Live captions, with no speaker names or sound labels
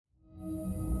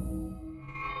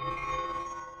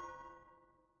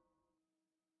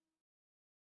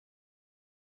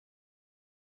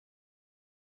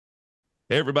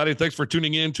Hey, everybody. Thanks for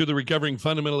tuning in to the Recovering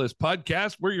Fundamentalist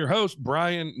podcast. We're your hosts,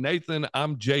 Brian, Nathan.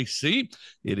 I'm JC.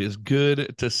 It is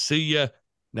good to see you.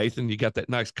 Nathan, you got that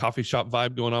nice coffee shop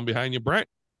vibe going on behind you. Brian,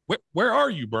 where are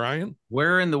you, Brian?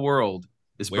 Where in the world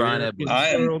is Brian Edwards?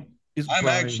 I'm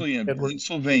actually in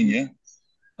Pennsylvania.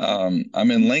 I'm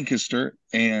in Lancaster,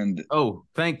 and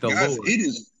thank the guys, Lord. it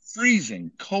is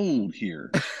freezing cold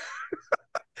here.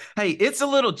 Hey, it's a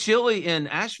little chilly in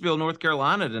Asheville, North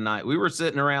Carolina tonight. We were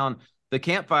sitting around the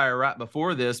campfire right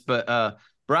before this, but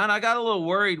Brian, I got a little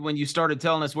worried when you started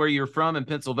telling us where you're from in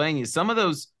Pennsylvania. Some of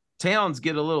those towns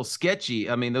get a little sketchy.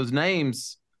 I mean, those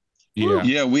names.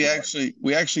 Yeah, we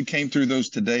actually came through those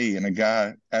today, and a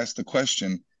guy asked the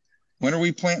question, when are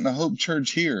we planting a Hope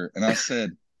Church here? And I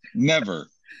said, never.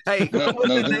 Hey, what would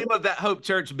the name of that Hope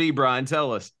Church be, Brian?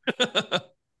 Tell us.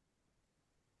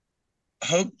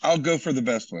 I'll go for the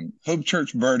best one. Hope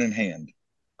Church Bird in Hand.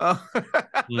 Oh,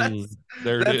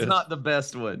 that's not the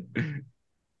best one.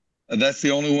 That's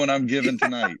the only one I'm giving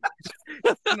tonight.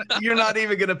 You're not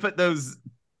even going to put those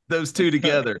two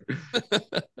together.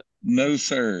 No,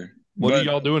 sir. What are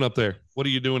y'all doing up there? What are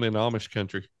you doing in Amish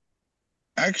country?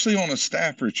 Actually on a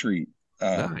staff retreat.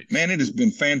 Nice. Man, it has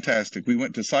been fantastic. We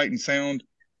went to Sight and Sound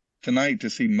tonight to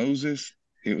see Moses.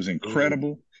 It was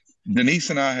incredible. Ooh.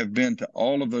 Denise and I have been to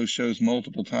all of those shows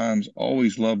multiple times,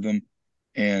 always loved them.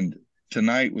 And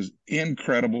tonight was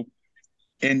incredible.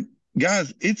 And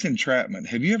guys, it's entrapment.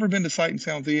 Have you ever been to Sight and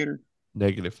Sound Theater?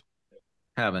 Negative.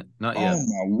 Haven't. Not yet. Oh,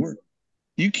 my word.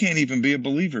 You can't even be a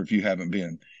believer if you haven't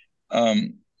been.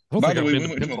 By the way, we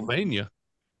went to Pennsylvania.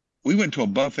 We went to a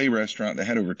buffet restaurant that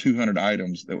had over 200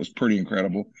 items. That was pretty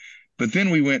incredible. But then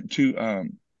we went to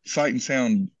Sight and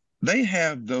Sound. They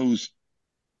have those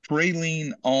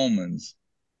praline almonds.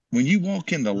 When you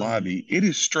walk in the lobby, it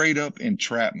is straight up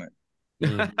entrapment.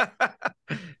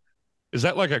 Is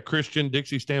that like a Christian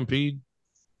Dixie Stampede?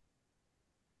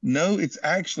 No, it's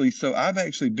actually, so I've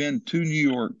actually been to New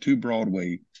York, to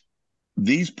Broadway.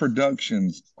 These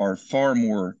productions are far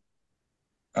more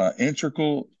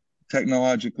integral,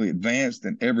 technologically advanced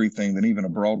and everything than even a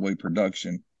Broadway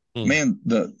production. Man,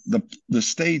 the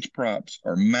stage props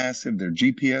are massive. They're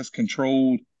GPS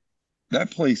controlled. That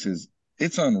place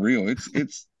it's unreal.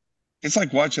 It's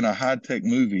like watching a high-tech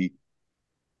movie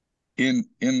in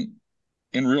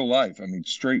real life. I mean,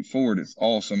 straightforward. It's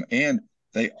awesome. And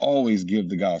they always give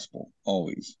the gospel.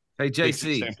 Always. Hey,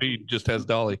 JC. Stampede just has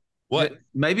Dolly. What?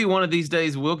 Maybe one of these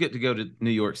days we'll get to go to New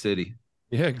York City.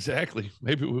 Yeah, exactly.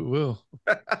 Maybe we will.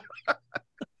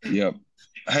 Yep.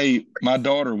 Hey, my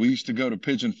daughter, we used to go to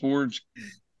Pigeon Forge,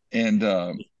 and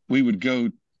we would go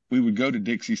to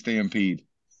Dixie Stampede.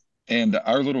 And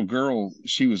our little girl,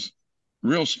 she was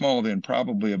real small then,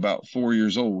 probably about 4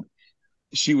 years old.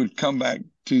 She would come back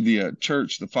to the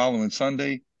church the following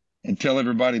Sunday and tell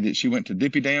everybody that she went to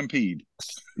Dippy Dampede.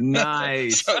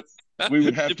 Nice. So we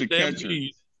would have to catch her.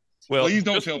 Well, please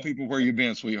don't tell people where you've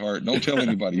been, sweetheart. Don't tell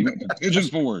anybody. You went to Pigeon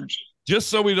Forge. Just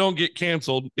so we don't get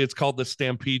canceled, it's called the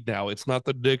Stampede now. It's not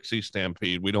the Dixie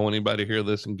Stampede. We don't want anybody to hear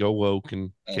this and go woke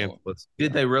and cancel us.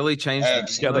 Did they really change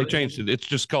it? Yeah, they changed it. It's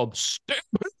just called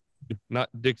Stampede, not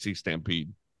Dixie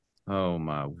Stampede. Oh,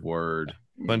 my word.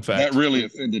 Fun fact. That really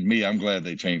offended me. I'm glad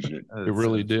they changed it. It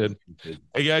really did.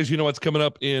 Hey, guys, you know what's coming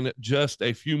up in just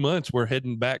a few months? We're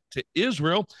heading back to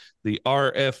Israel. The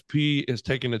RFP is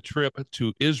taking a trip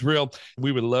to Israel.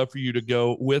 We would love for you to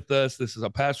go with us. This is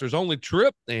a pastor's only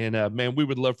trip. And, man, we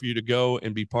would love for you to go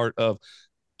and be part of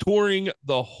touring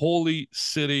the holy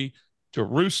city,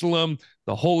 Jerusalem,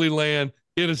 the Holy Land.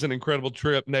 It is an incredible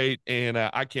trip, Nate, and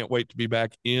I can't wait to be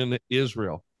back in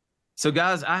Israel. So,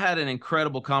 guys, I had an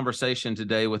incredible conversation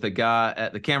today with a guy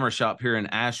at the camera shop here in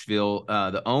Asheville.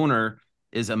 The owner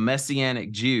is a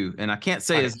Messianic Jew, and I can't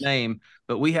say his name,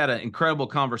 but we had an incredible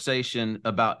conversation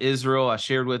about Israel. I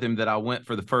shared with him that I went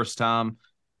for the first time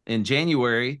in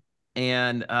January,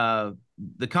 and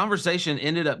the conversation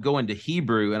ended up going to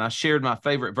Hebrew, and I shared my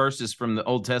favorite verses from the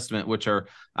Old Testament, which are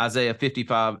Isaiah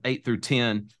 55, 8 through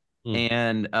 10,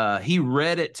 and he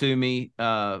read it to me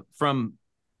from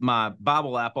my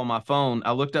Bible app on my phone.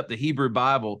 I looked up the Hebrew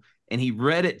Bible and he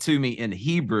read it to me in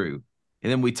Hebrew.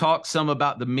 And then we talked some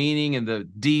about the meaning and the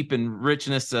deep and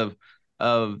richness of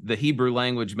the Hebrew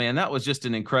language. Man, that was just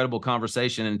an incredible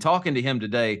conversation. And talking to him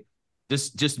today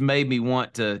just made me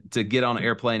want to get on an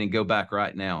airplane and go back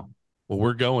right now. Well,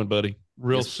 we're going, buddy,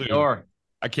 real soon.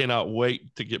 I cannot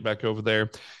wait to get back over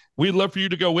there. We'd love for you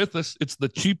to go with us. It's the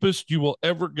cheapest you will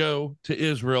ever go to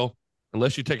Israel,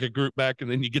 unless you take a group back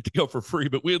and then you get to go for free.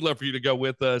 But we'd love for you to go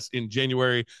with us in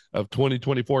January of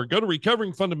 2024. Go to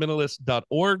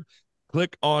recoveringfundamentalist.org,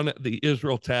 click on the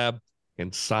Israel tab,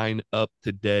 and sign up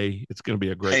today. It's going to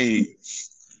be a great. Hey,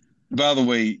 by the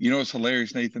way, you know what's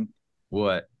hilarious, Nathan?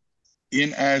 What?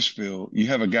 In Asheville, you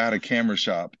have a guy at a camera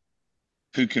shop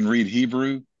who can read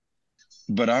Hebrew,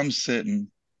 but I'm sitting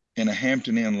in a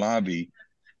Hampton Inn lobby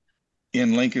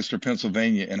in Lancaster,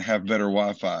 Pennsylvania, and have better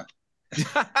Wi-Fi.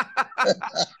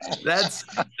 That's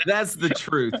the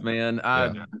truth, man.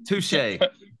 Touche. It's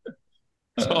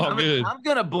all good. I'm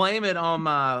gonna blame it on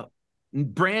my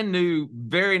brand new,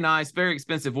 very nice, very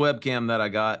expensive webcam that I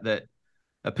got. That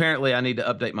apparently I need to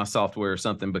update my software or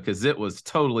something because it was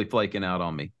totally flaking out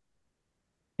on me.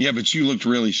 Yeah, but you looked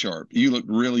really sharp. You looked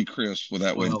really crisp with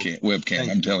that webcam.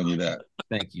 I'm telling you that.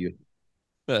 Thank you.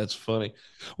 That's funny.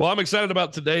 Well, I'm excited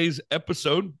about today's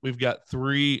episode. We've got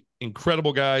 3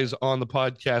 incredible guys on the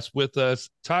podcast with us,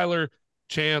 Tyler,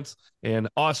 Chance, and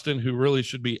Austin, who really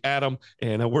should be Adam.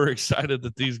 And we're excited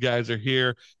that these guys are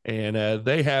here. And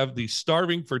they have the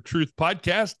Starving for Truth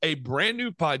podcast, a brand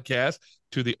new podcast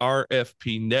to the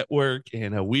RFP network.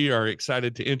 And we are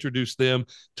excited to introduce them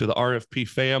to the RFP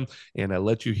fam and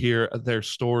let you hear their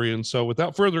story. And so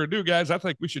without further ado, guys, I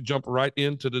think we should jump right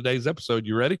into today's episode.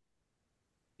 You ready?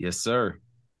 Yes, sir.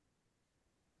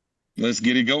 Let's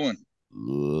get it going.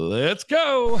 Let's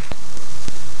go.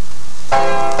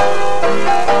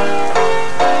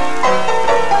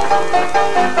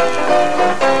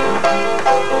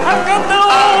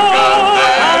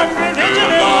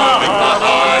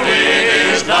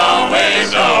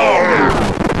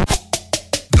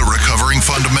 The Recovering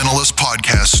Fundamentalist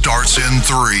podcast starts in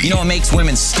 3. You know what makes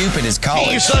women stupid is college.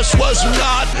 Jesus was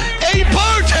not a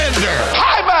bartender.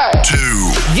 Hi, man.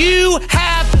 2. You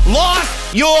have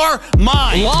lost your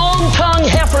mind. Long-tongued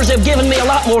heifers have given me a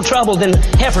lot more trouble than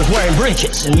heifers wearing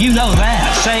breeches, and you know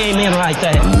that. Say amen right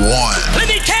there. 1. Let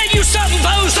me tell you something,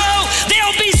 bozo.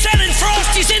 They'll be selling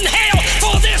Frosties in hell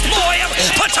for this boy.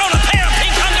 Put on a pair of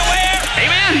pink underwear.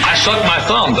 Amen. I sucked my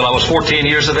thumb till I was 14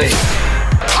 years of age.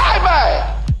 Hi,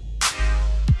 man.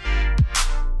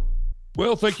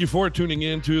 Well, thank you for tuning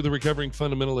in to the Recovering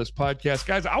Fundamentalist podcast.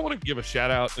 Guys, I want to give a shout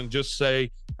out and just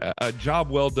say a job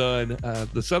well done.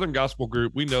 The Southern Gospel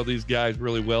Group, we know these guys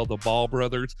really well, the Ball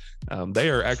brothers. They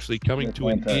are actually coming to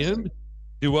an end.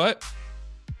 Do what?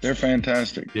 They're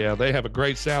fantastic. Yeah, they have a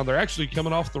great sound. They're actually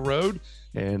coming off the road,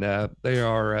 and they're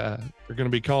going to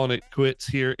be calling it quits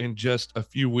here in just a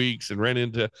few weeks. And ran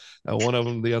into one of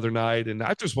them the other night, and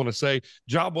I just want to say,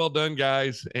 job well done,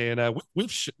 guys. And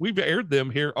we've aired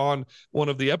them here on one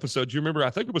of the episodes. You remember?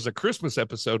 I think it was a Christmas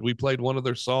episode. We played one of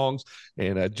their songs,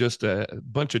 and just a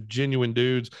bunch of genuine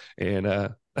dudes.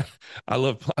 And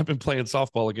I've been playing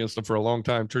softball against them for a long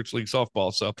time, church league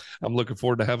softball. So I'm looking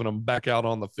forward to having them back out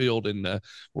on the field. And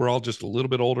we're all just a little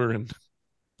bit older, and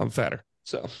I'm fatter.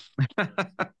 So,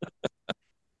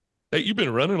 hey, you've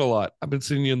been running a lot. I've been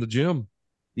seeing you in the gym.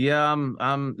 Yeah,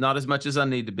 I'm not as much as I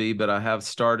need to be, but I have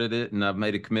started it and I've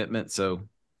made a commitment. So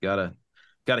gotta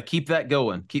keep that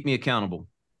going. Keep me accountable.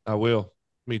 I will.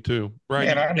 Me too. Right.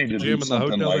 Man, I need to do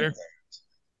something like that.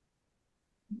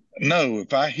 No,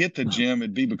 if I hit the gym,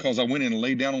 it'd be because I went in and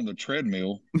laid down on the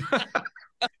treadmill.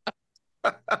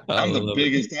 I'm the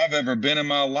biggest I've ever been in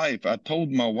my life. I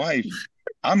told my wife,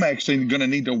 I'm actually going to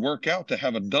need to work out to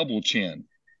have a double chin.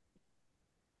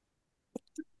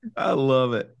 I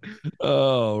love it.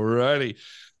 All righty.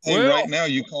 Hey, well, right now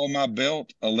you call my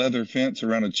belt a leather fence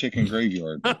around a chicken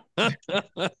graveyard.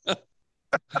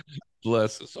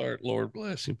 Bless his heart. Lord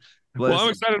bless him. Bless I'm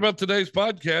him. excited about today's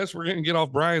podcast. We're going to get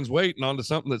off Brian's weight and onto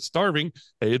something that's starving.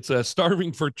 It's a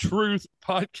Starving for Truth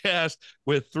podcast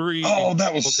with 3. Oh,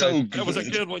 that was so good. That was a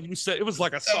good one. You said it was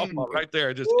like a softball right there.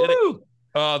 I just hit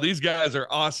it. These guys are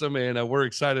awesome, and we're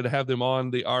excited to have them on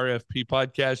the RFP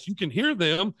podcast. You can hear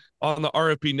them on the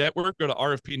RFP network. Go to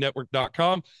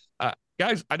rfpnetwork.com.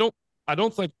 Guys, I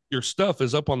don't think your stuff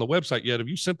is up on the website yet. Have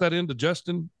you sent that in to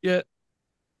Justin yet?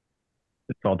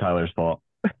 It's all Tyler's fault.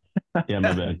 Yeah,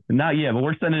 my bad. Not yet, but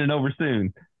we're sending it over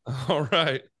soon. All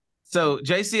right. So,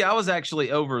 JC, I was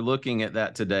actually overlooking at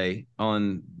that today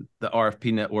on the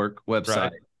RFP Network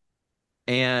website. Right.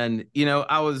 And,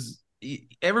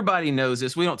 everybody knows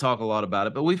this. We don't talk a lot about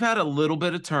it, but we've had a little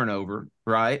bit of turnover,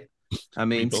 right? I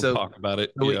mean, talk about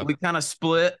it. Yeah. We kind of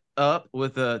split up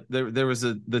with there was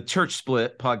the Church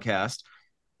Split podcast.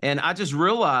 And I just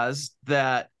realized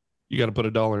that you got to put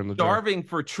 $1 in the jar. Starving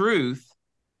for Truth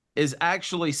is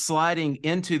actually sliding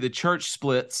into the Church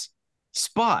Splits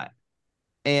spot.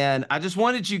 And I just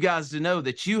wanted you guys to know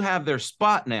that you have their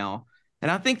spot now. And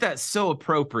I think that's so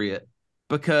appropriate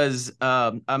because,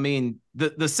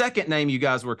 the second name you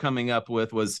guys were coming up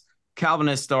with was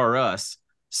Calvinist R Us.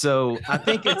 So I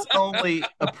think it's only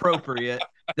appropriate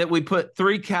that we put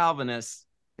 3 Calvinists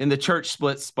in the Church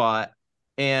Split spot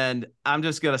And I'm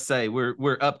just gonna say we're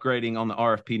upgrading on the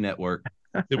RFP network.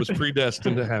 It was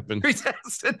predestined to happen.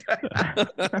 Predestined.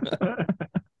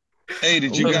 Hey,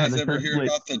 did you guys ever hear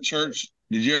about the church?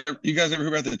 You guys ever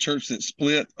hear about the church that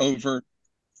split over?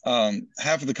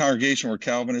 Half of the congregation were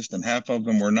Calvinist and half of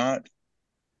them were not.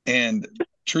 And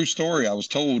true story, I was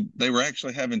told they were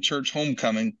actually having church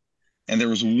homecoming, and there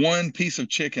was one piece of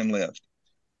chicken left.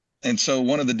 And so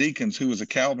one of the deacons, who was a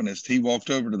Calvinist, he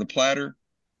walked over to the platter,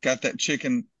 got that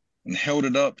chicken and held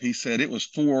it up. He said, "It was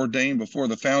foreordained before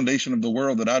the foundation of the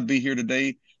world that I'd be here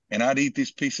today and I'd eat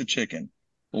this piece of chicken."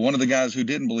 Well, one of the guys who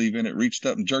didn't believe in it reached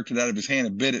up and jerked it out of his hand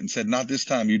and bit it and said, "Not this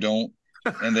time, you don't."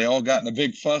 And they all got in a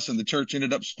big fuss, and the church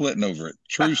ended up splitting over it.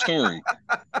 True story.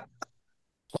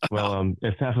 Well,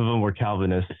 if half of them were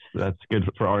Calvinists, that's good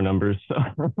for our numbers. So.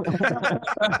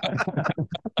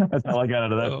 That's all I got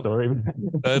out of that story.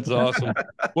 That's awesome.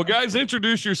 Well, guys,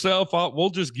 introduce yourself. We'll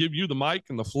just give you the mic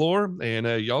and the floor, and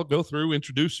y'all go through,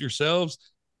 introduce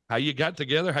yourselves, how you got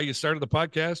together, how you started the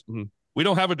podcast. And we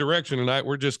don't have a direction tonight.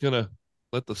 We're just going to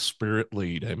let the Spirit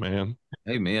lead. Amen.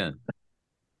 Amen.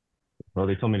 Well,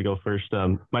 they told me to go first.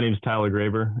 My name is Tyler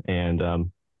Graber,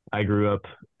 and I grew up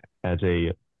at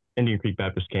a Indian Creek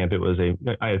Baptist camp. It was a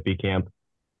IFB camp,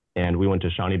 and we went to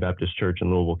Shawnee Baptist Church in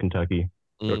Louisville, Kentucky,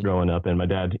 growing up. And my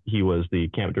dad, he was the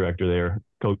camp director there,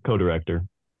 co-director,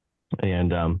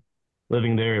 and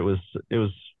living there, it was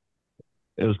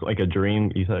like a dream.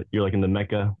 You thought you're like in the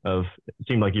Mecca of. It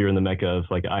seemed like you're in the Mecca of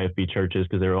like IFB churches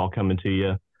because they were all coming to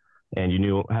you, and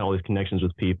you had all these connections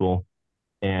with people,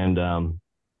 and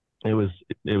it was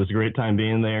a great time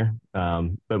being there.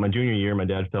 But my junior year, my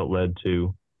dad felt led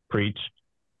to preach.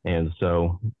 And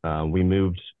so we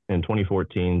moved in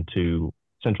 2014 to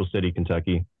Central City,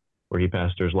 Kentucky, where he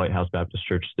pastors Lighthouse Baptist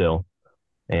Church still.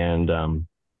 And,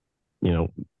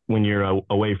 when you're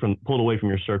pulled away from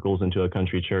your circles into a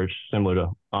country church, similar to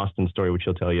Austin's story, which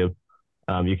he'll tell you,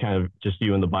 you kind of just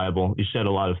you and the Bible, you shed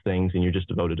a lot of things and you're just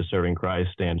devoted to serving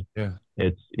Christ. And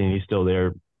he's still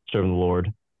there serving the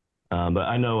Lord. But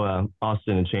I know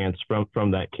Austin and Chance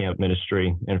from that camp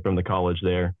ministry and from the college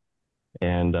there.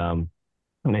 And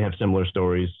they have similar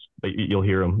stories, but you'll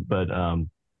hear them. But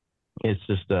it's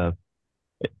just,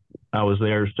 I was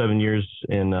there 7 years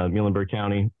in Muhlenberg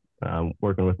County,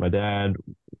 working with my dad,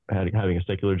 having a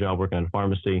secular job, working at a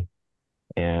pharmacy.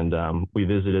 And we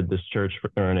visited this church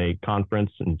during a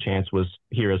conference, and Chance was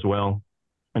here as well.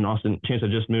 And Chance had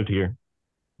just moved here,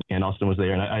 and Austin was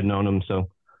there, and I'd known him,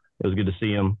 so it was good to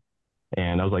see him.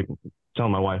 And I was like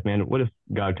telling my wife, man, what if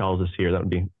God calls us here? That would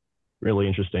be really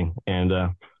interesting. And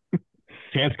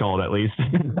Chance called at least.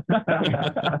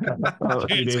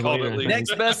 Chance called at least.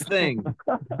 Next best thing.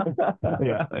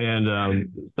 Yeah. And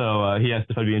so he asked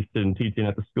if I'd be interested in teaching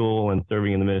at the school and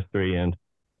serving in the ministry. And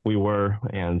we were,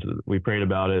 and we prayed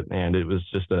about it. And it was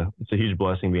just it's a huge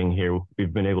blessing being here.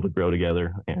 We've been able to grow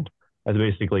together. And that's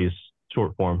basically a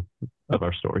short form of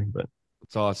our story. But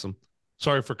it's awesome.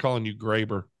 Sorry for calling you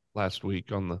Graber last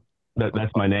week on the.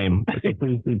 That's my name.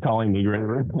 Please keep calling me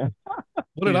Graber.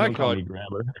 What did I call you?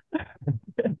 Grabber.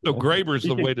 So Graber's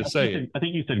the way to say it. I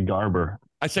think you said Garber.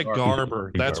 I said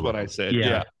Garber. That's Garber. what I said. Yeah.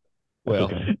 Yeah. Well,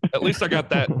 okay. At least I got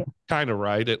that kind of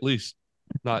right. At least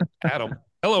not Adam.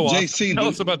 Hello, JC, tell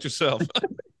us about yourself.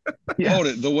 Hold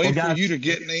it. The way for you to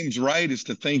get names right is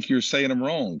to think you're saying them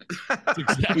wrong.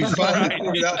 Exactly we finally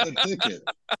figured out the ticket.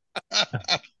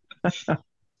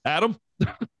 Adam?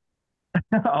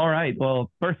 All right.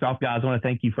 Well, first off, guys, I want to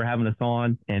thank you for having us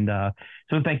on. And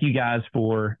so thank you guys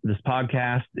for this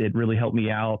podcast. It really helped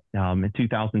me out in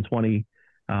 2020,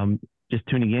 just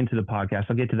tuning into the podcast.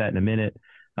 I'll get to that in a minute.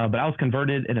 But I was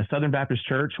converted in a Southern Baptist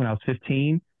church when I was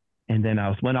 15. And then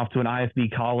I went off to an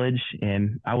IFB college,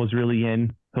 and I was really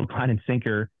in hook, line, and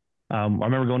sinker. I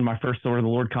remember going to my first Sword of the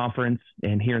Lord conference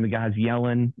and hearing the guys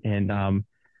yelling. And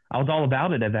I was all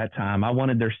about it at that time. I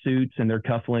wanted their suits and their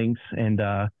cufflinks, and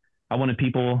I wanted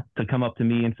people to come up to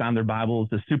me and sign their Bibles,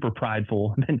 a super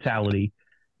prideful mentality.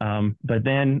 But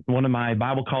then one of my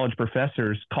Bible college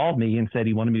professors called me and said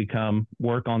he wanted me to come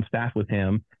work on staff with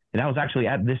him. And I was actually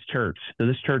at this church. So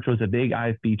this church was a big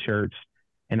IFB church.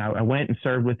 And I went and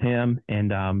served with him.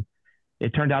 And it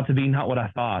turned out to be not what I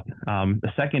thought.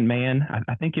 The second man,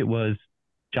 I think it was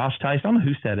Josh Tice, I don't know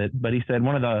who said it, but he said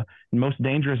one of the most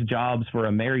dangerous jobs for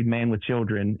a married man with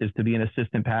children is to be an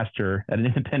assistant pastor at an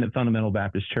independent fundamental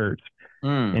Baptist church.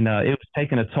 And it was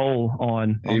taking a toll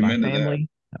on my family.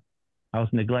 I was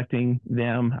neglecting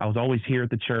them. I was always here at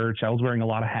the church. I was wearing a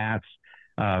lot of hats,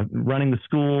 running the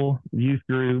school, youth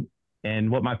group,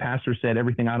 and what my pastor said,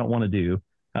 everything I don't want to do,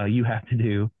 you have to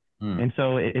do. And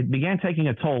so it began taking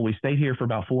a toll. We stayed here for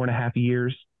about 4.5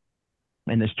 years.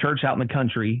 And this church out in the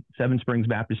country, Seven Springs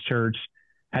Baptist Church,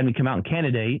 had me come out and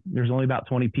candidate. There's only about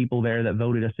 20 people there that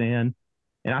voted us in.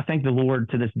 And I thank the Lord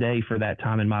to this day for that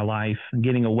time in my life,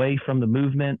 getting away from the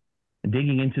movement,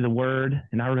 digging into the word.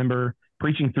 And I remember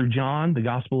preaching through John, the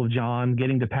Gospel of John,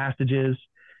 getting to passages,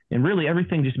 and really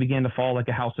everything just began to fall like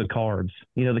a house of cards.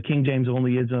 You know, the King James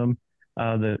onlyism,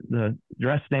 the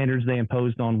dress standards they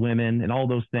imposed on women, and all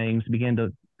those things began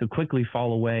to quickly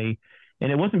fall away.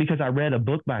 And it wasn't because I read a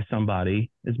book by somebody.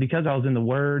 It's because I was in the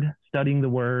Word, studying the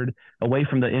Word, away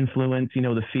from the influence, you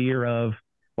know, the fear of,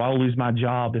 well, I'll lose my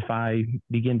job if I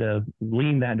begin to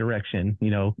lean that direction,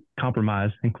 you know, compromise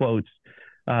in quotes.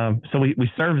 So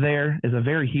we served there as a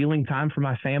very healing time for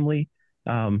my family.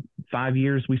 5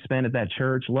 years we spent at that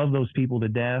church, loved those people to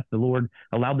death. The Lord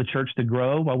allowed the church to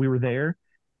grow while we were there.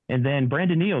 And then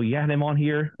Brandon Neal, you had him on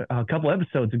here a couple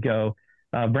episodes ago.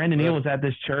 Brandon Neal was at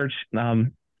this church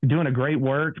doing a great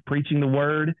work, preaching the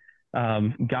word.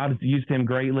 God used him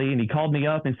greatly. And he called me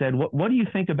up and said, what do you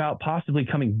think about possibly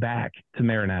coming back to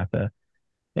Maranatha?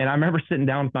 And I remember sitting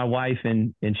down with my wife,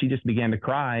 and she just began to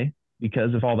cry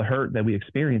because of all the hurt that we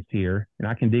experienced here. And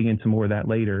I can dig into more of that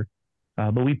later.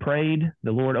 But we prayed.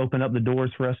 The Lord opened up the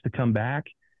doors for us to come back.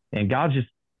 And God's just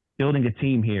building a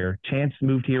team here. Chance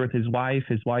moved here with his wife.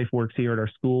 His wife works here at our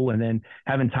school. And then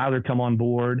having Tyler come on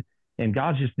board. And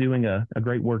God's just doing a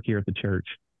great work here at the church.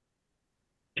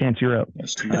 Chance, you're up.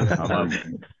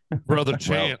 Brother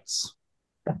Chance.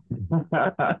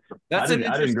 That's an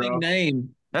interesting name.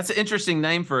 That's an interesting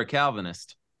name for a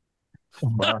Calvinist.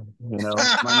 Well, you know,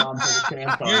 my mom took a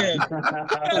chance on it.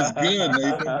 That was good,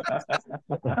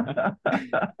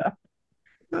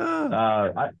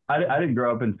 Nathan. I didn't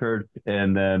grow up in church,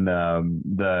 and then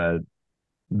the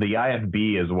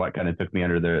IFB is what kind of took me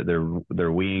under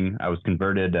their wing. I was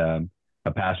converted. A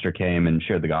pastor came and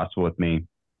shared the gospel with me,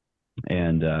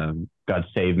 and God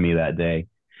saved me that day.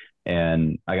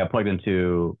 And I got plugged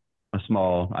into a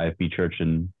small IFB church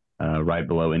in right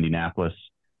below Indianapolis.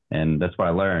 And that's what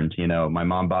I learned. You know, my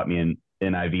mom bought me an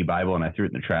NIV Bible, and I threw it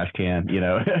in the trash can. You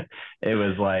know, it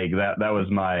was like that was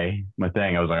my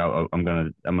thing. I was like, oh, I'm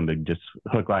gonna just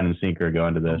hook, line, and sinker go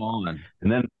into this. Come on.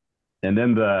 And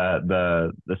then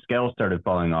the scales started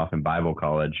falling off in Bible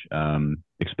college,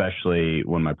 especially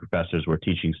when my professors were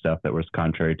teaching stuff that was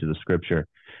contrary to the scripture.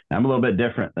 And I'm a little bit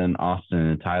different than Austin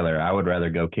and Tyler. I would rather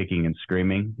go kicking and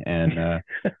screaming and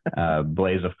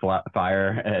blaze a fire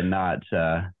and not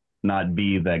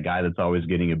be that guy that's always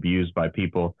getting abused by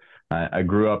people. I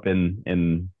grew up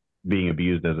in being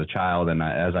abused as a child, and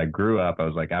as I grew up, I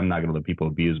was like, I'm not going to let people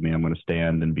abuse me. I'm going to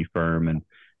stand and be firm. And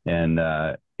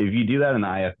if you do that in the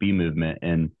IFB movement,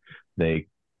 and they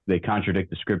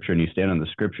contradict the scripture, and you stand on the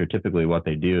scripture, typically what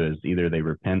they do is either they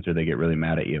repent or they get really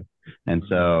mad at you. And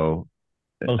so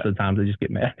most of the times they just get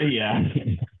mad. Yeah.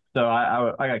 So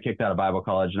I got kicked out of Bible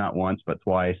college, not once but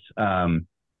twice.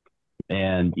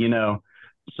 And you know.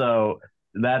 So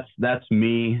that's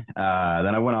me. Then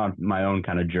I went on my own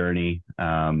kind of journey.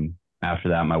 After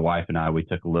that, my wife and I, we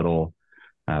took a little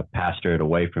pastorate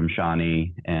away from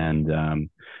Shawnee, and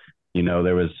you know,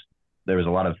 there was a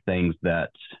lot of things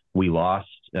that we lost,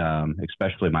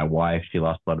 especially my wife. She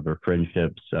lost a lot of her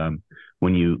friendships.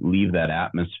 When you leave that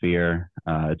atmosphere,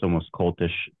 it's almost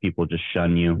cultish. People just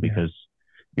shun you because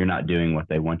you're not doing what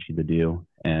they want you to do.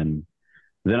 And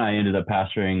then I ended up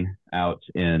pastoring out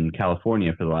in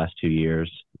California for the last 2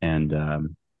 years, and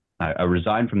I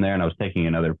resigned from there, and I was taking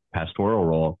another pastoral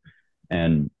role,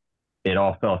 and it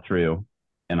all fell through.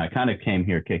 And I kind of came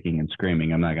here kicking and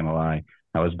screaming. I'm not gonna lie.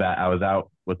 I was out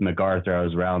with MacArthur. I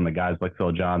was around the guys like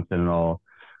Phil Johnson and all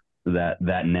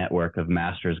that network of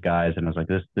masters guys, and I was like,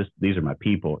 these are my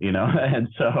people, you know. And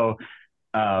so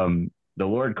the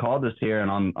Lord called us here,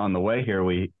 and on the way here,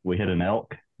 we hit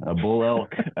a bull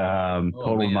elk,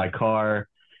 totaled my car.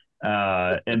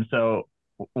 And so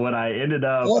when I ended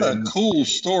up... What a cool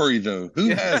story, though. Who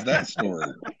has that story?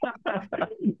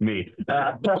 Me.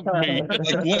 Like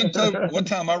one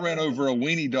time I ran over a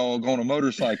weenie dog on a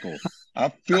motorcycle. I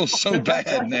feel so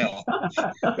bad now.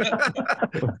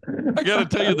 I got to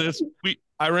tell you this.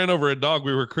 I ran over a dog.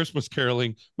 We were Christmas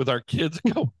caroling with our kids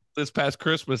this past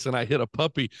Christmas, and I hit a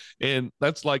puppy, and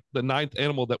that's like the 9th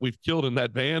animal that we've killed in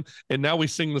that van. And now we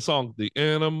sing the song, The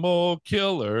Animal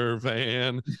Killer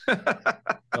Van. Thought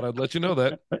I'd let you know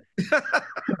that.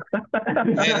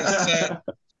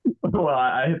 Well,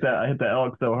 I hit the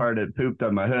elk so hard it pooped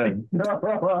on my hood.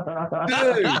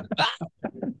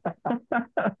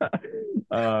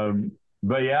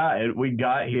 But yeah, we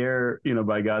got here, you know,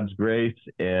 by God's grace,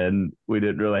 and we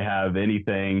didn't really have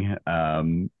anything.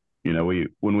 You know,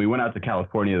 when we went out to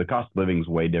California, the cost of living is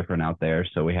way different out there.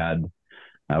 So we had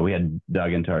We had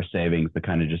dug into our savings to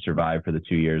kind of just survive for the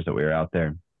 2 years that we were out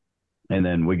there. And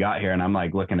then we got here, and I'm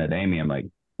like looking at Amy. I'm like,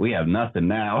 we have nothing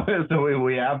now, so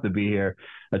we have to be here.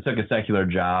 I took a secular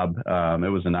job.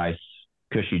 It was a nice,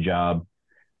 cushy job.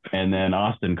 And then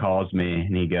Austin calls me,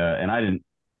 and I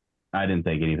didn't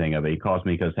think anything of it. He calls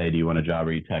me because, hey, do you want a job?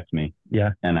 Or you text me.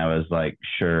 Yeah. And I was like,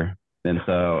 sure. And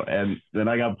then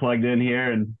I got plugged in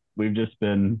here, and we've just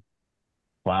been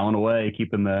plowing away,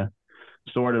 keeping the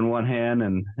sword in one hand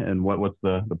and what's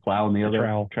the plow in the other?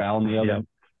 Trowel in the other.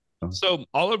 Yep. So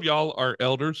all of y'all are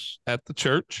elders at the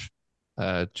church.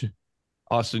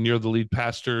 Austin, you're the lead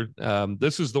pastor.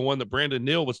 This is the one that Brandon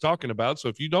Neal was talking about. So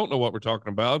if you don't know what we're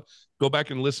talking about, go back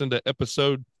and listen to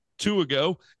episode 2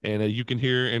 ago, and you can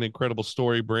hear an incredible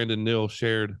story. Brandon Neal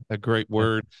shared a great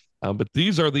word. But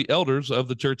these are the elders of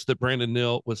the church that Brandon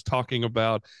Neal was talking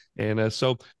about. And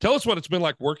so tell us what it's been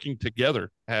like working together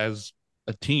as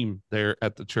a team there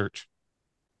at the church.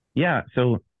 Yeah,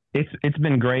 so it's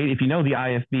been great. If you know the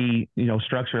IFB,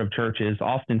 structure of churches,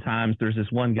 oftentimes there's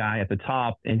this one guy at the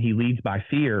top, and he leads by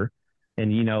fear.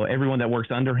 And, everyone that works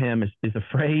under him is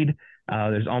afraid.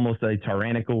 There's almost a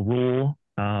tyrannical rule.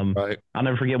 Right. I'll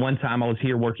never forget one time I was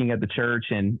here working at the church,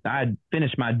 and I had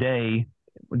finished my day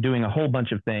doing a whole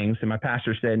bunch of things. And my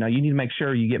pastor said, no, you need to make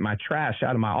sure you get my trash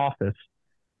out of my office.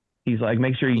 He's like,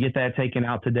 make sure you get that taken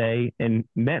out today. And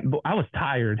I was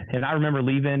tired. And I remember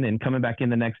leaving and coming back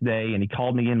in the next day, and he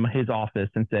called me in his office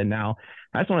and said, now,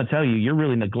 I just want to tell you, you're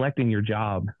really neglecting your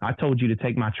job. I told you to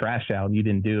take my trash out, and you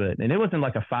didn't do it. And it wasn't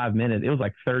like a 5-minute. It was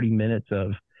like 30 minutes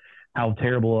of how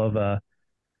terrible of a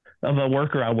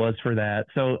worker I was for that.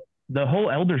 So the whole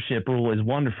eldership rule is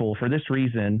wonderful for this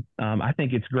reason. I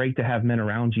think it's great to have men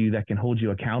around you that can hold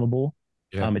you accountable.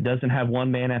 Yeah. It doesn't have one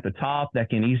man at the top that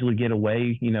can easily get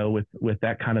away, with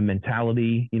that kind of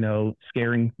mentality,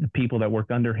 scaring the people that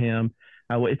work under him.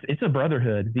 It's a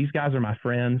brotherhood. These guys are my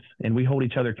friends, and we hold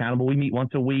each other accountable. We meet once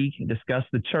a week, discuss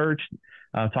the church,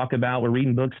 we're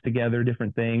reading books together,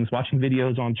 different things, watching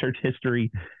videos on church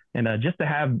history. And just to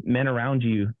have men around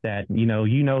you that,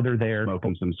 they're there.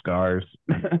 Smoking some cigars.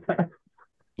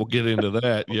 We'll get into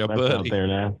that. Yeah, That's buddy. Out there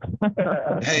now.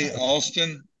 Hey,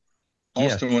 Austin,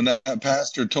 Yes. when that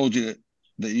pastor told you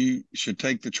that you should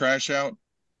take the trash out,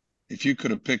 if you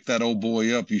could have picked that old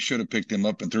boy up, you should have picked him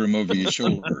up and threw him over your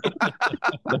shoulder.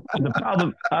 The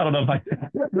problem, I don't know if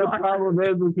the problem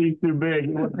is he's too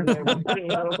big.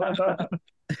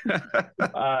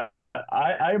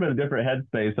 I am in a different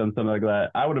headspace on something like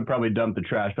that. I would have probably dumped the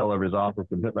trash all over his office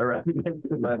and put my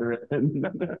resignation letter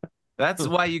in. That's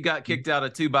why you got kicked out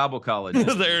of 2 Bible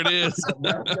colleges. There it is.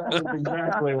 That's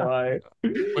exactly why.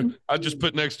 I just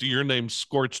put next to your name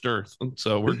Scorched Earth.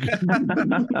 So we're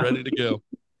good. Ready to go.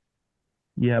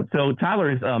 Yeah. So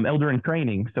Tyler is elder in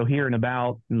training. So here in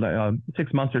about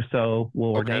 6 months or so,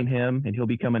 we'll ordain him, and he'll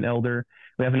become an elder.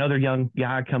 We have another young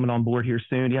guy coming on board here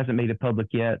soon. He hasn't made it public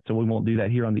yet, so we won't do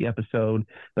that here on the episode.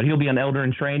 But he'll be an elder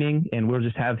in training, and we'll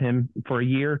just have him for a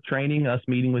year training, us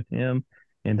meeting with him.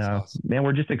 And awesome. Man,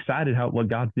 we're just excited what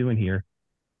God's doing here.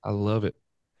 I love it.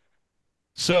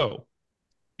 So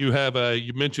you have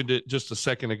you mentioned it just a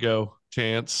second ago,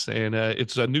 Chance, and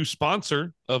it's a new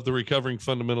sponsor of the Recovering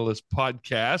Fundamentalist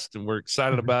podcast, and we're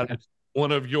excited about it.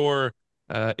 One of your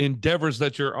endeavors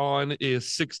that you're on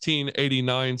is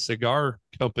 1689 Cigar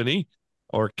Company,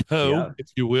 or Co,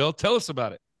 if you will. Tell us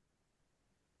about it.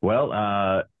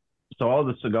 Well, so all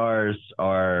the cigars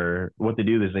are, what they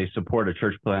do is they support a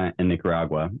church plant in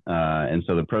Nicaragua. And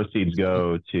so the proceeds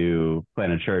go to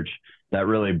plant a church that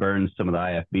really burns some of the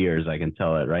IFBers. I can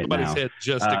tell it right now. Somebody's head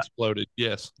just exploded.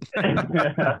 Yes.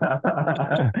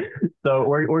 So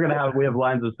we have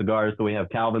lines of cigars. So we have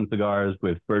Calvin cigars, we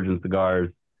have Spurgeon cigars.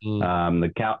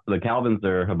 The Calvins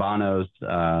are Habanos,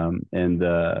 and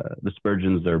the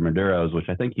Spurgeons are Maduros, which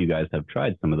I think you guys have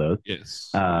tried some of those. Yes.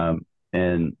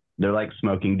 And they're like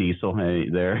smoking diesel. Hey,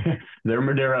 they're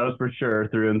Maduros for sure,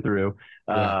 through and through.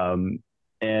 Yeah.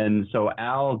 And so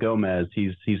Al Gomez,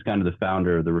 he's kind of the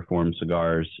founder of the Reformed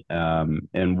Cigars.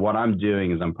 And what I'm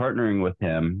doing is I'm partnering with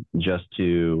him just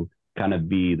to kind of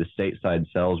be the stateside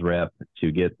sales rep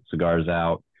to get cigars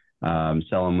out,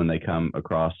 sell them when they come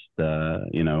across the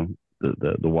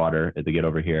water to get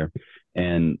over here.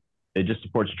 And it just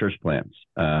supports church plants.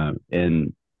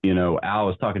 And Al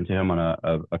was talking to him on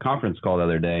a conference call the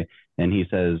other day, and he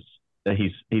says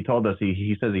he told us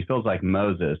he says he feels like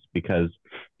Moses because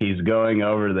he's going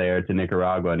over there to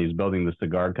Nicaragua and he's building the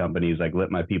cigar company. He's like, let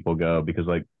my people go, because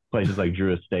like places like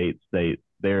Drew Estates,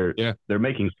 they're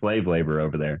making slave labor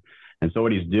over there. And so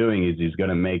what he's doing is he's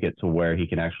going to make it to where he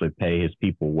can actually pay his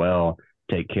people well,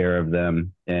 take care of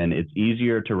them. And it's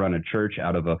easier to run a church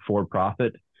out of a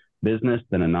for-profit business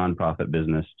than a nonprofit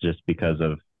business, just because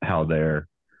of how their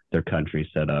country's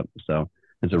set up. So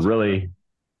it's a really,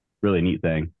 really neat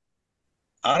thing.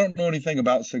 I don't know anything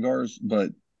about cigars,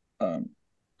 but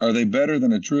are they better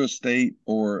than a True Estate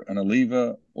or an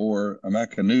Oliva or a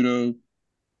Macanudo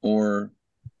or,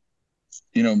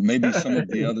 maybe some of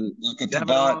the other, like a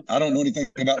Tabat? I don't know anything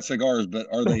about cigars, but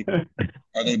are they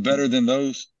better than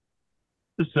those?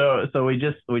 So we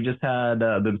just had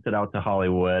them sit out to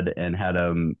Hollywood and had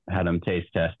them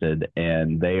taste tested,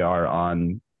 and they are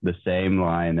on the same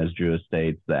line as Drew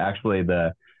Estates.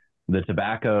 The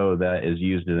tobacco that is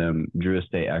used in them, Drew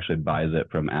Estate actually buys it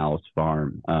from Al's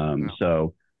farm.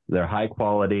 So they're high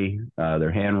quality,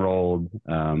 they're hand rolled,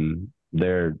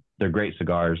 they're great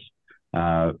cigars.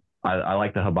 I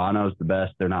like the Habanos the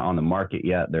best. They're not on the market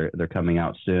yet. They're coming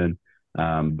out soon,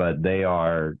 but they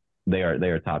are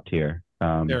top tier.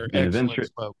 They're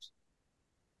excellent smokes.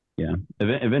 Yeah.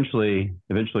 Eventually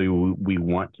we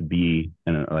want to be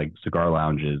in like cigar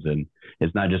lounges, and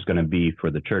it's not just going to be for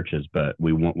the churches, but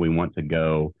we want to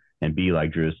go and be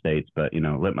like Drew Estates, but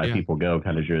let my people go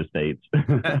kind of Drew Estates.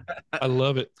 I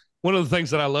love it. One of the things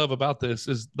that I love about this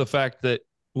is the fact that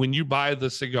when you buy the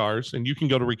cigars, and you can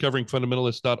go to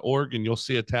recoveringfundamentalist.org and you'll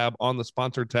see a tab on the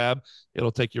sponsor tab,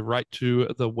 it'll take you right to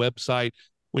the website.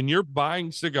 When you're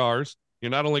buying cigars, you're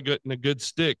not only getting a good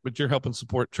stick, but you're helping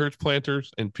support church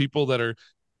planters and people that are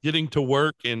getting to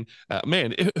work. And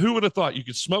man, who would have thought you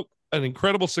could smoke an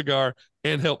incredible cigar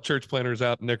and help church planters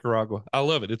out in Nicaragua? I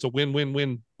love it. It's a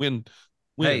win-win-win-win.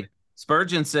 Hey,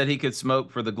 Spurgeon said he could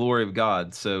smoke for the glory of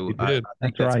God. So I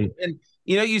think that's right. And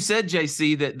you said,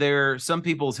 JC, that some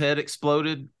people's head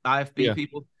exploded, IFB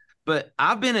people. But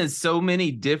I've been in so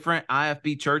many different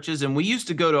IFB churches, and we used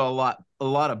to go to a lot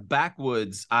of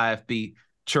backwoods IFB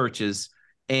churches,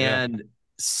 and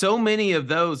so many of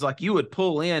those, like, you would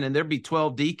pull in and there'd be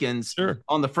 12 deacons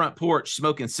on the front porch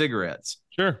smoking cigarettes.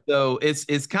 So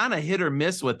it's kind of hit or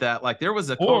miss with that. Like, there was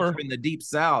a culture in the deep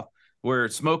South where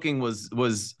smoking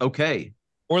was okay.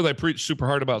 Or they preach super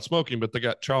hard about smoking, but they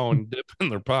got chaw and dip in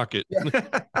their pocket. It's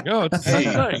the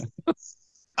same thing.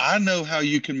 I know how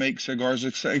you can make cigars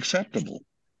acceptable.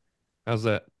 How's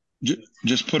that?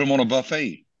 Just put them on a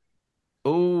buffet.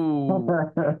 Oh,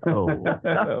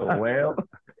 well,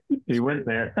 he went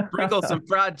there. Sprinkle some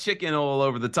fried chicken all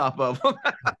over the top of them.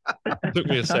 Took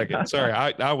me a second. Sorry,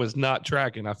 I was not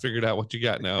tracking. I figured out what you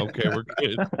got now. Okay, we're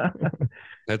good.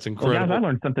 That's incredible. Well, guys, I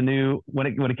learned something new when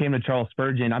it came to Charles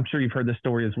Spurgeon. I'm sure you've heard this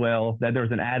story as well, that there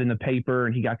was an ad in the paper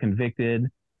and he got convicted,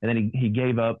 and then he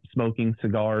gave up smoking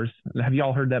cigars. Have you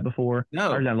all heard that before? No.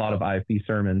 I heard that in a lot of IFB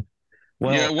sermons.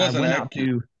 Well, it wasn't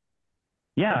accurate.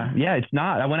 It's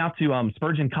not. I went out to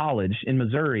Spurgeon College in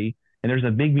Missouri, and there's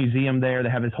a big museum there. They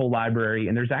have his whole library,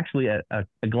 and there's actually a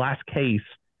glass case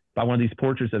by one of these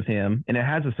portraits of him, and it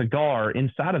has a cigar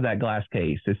inside of that glass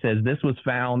case. It says this was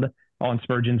found on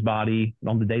Spurgeon's body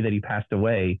on the day that he passed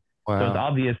away. Wow. So it's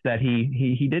obvious that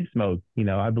he did smoke.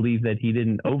 I believe that he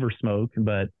didn't oversmoke,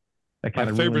 but that kind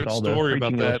of favorite all story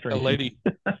about that.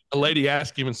 A lady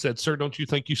asked him and said, "Sir, don't you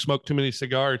think you smoke too many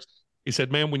cigars?" He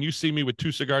said, "Man, when you see me with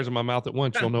 2 cigars in my mouth at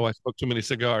once, you'll know I smoked too many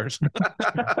cigars."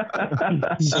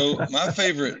 So my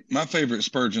favorite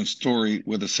Spurgeon story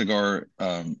with a cigar.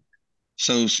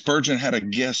 So Spurgeon had a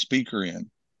guest speaker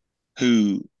in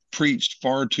who preached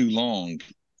far too long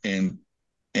and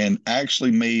actually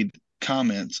made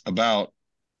comments about,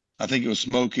 I think it was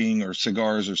smoking or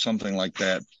cigars or something like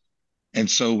that. And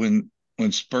so when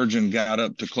Spurgeon got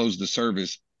up to close the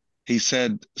service, he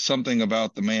said something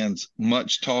about the man's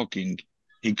much talking.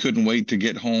 He couldn't wait to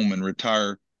get home and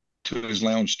retire to his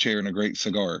lounge chair and a great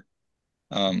cigar.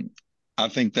 I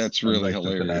think that's really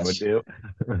hilarious. I would do.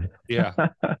 Yeah.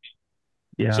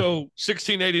 Yeah. So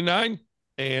 1689,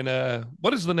 and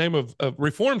what is the name of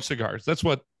Reformed Cigars? That's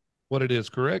what it is,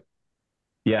 correct?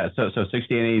 Yeah, so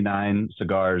 1689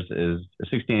 cigars is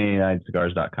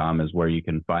 1689cigars.com is where you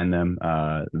can find them.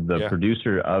 The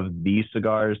producer of these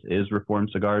cigars is Reformed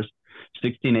Cigars.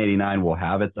 1689 will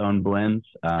have its own blends.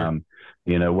 We're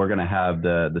going to have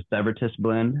the Severus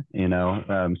blend,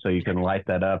 so you can light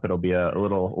that up. It'll be a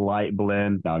little light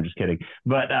blend. No, I'm just kidding.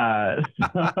 But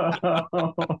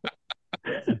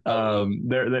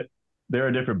there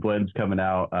are different blends coming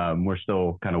out. We're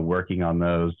still kind of working on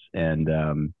those, and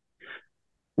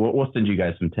we'll send you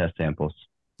guys some test samples.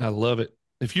 I love it.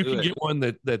 If you can get one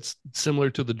that's similar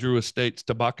to the Drew Estates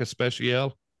Tabacco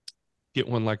Special, get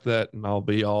one like that, and I'll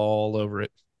be all over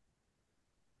it.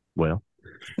 Well,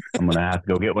 I'm gonna have to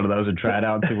go get one of those and try it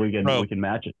out and see if we can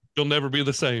match it. You'll never be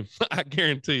the same. I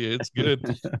guarantee you, it's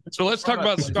good. So let's talk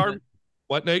about cigar.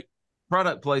 What, Nate?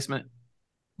 Product placement.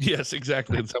 Yes,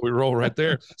 exactly. That's how we roll right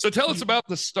there. So tell us about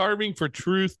the Starving for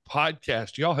Truth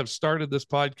podcast. Y'all have started this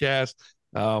podcast.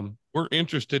 We're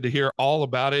interested to hear all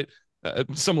about it.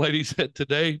 Some lady said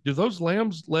today, do those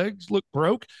lambs' legs look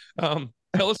broke?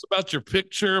 Tell us about your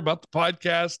picture, about the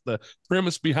podcast, the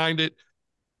premise behind it.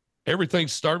 Everything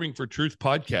Starving for Truth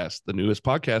podcast, the newest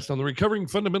podcast on the Recovering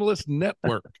Fundamentalist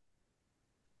Network.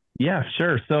 Yeah,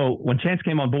 sure. So when Chance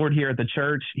came on board here at the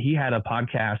church, he had a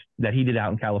podcast that he did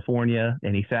out in California,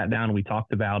 and he sat down and we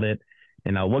talked about it.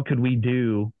 And what could we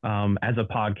do as a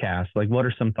podcast? Like, what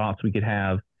are some thoughts we could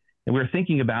have? And we were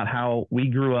thinking about how we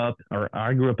grew up, or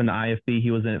I grew up in the IFB.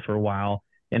 He was in it for a while,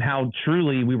 and how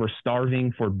truly we were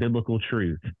starving for biblical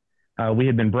truth. We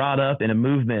had been brought up in a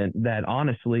movement that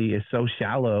honestly is so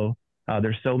shallow.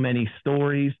 There's so many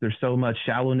stories. There's so much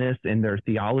shallowness in their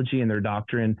theology and their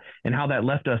doctrine, and how that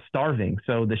left us starving.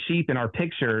 So the sheep in our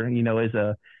picture,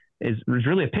 is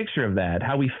really a picture of that,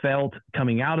 how we felt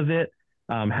coming out of it,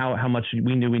 how much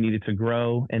we knew we needed to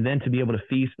grow, and then to be able to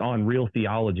feast on real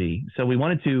theology. So we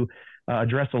wanted to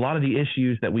address a lot of the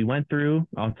issues that we went through.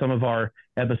 On some of our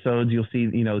episodes, you'll see,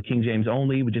 King James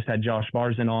only. We just had Josh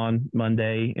Barzin on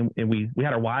Monday, and we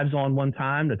had our wives on one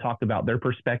time to talk about their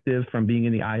perspective from being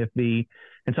in the IFB.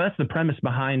 And so that's the premise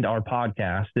behind our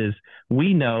podcast. Is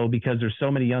we know, because there's so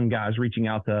many young guys reaching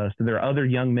out to us, that there are other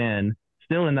young men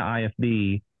still in the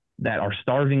IFB that are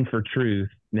starving for truth.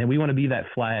 And we want to be that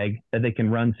flag that they can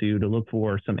run to look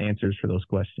for some answers for those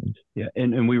questions. Yeah,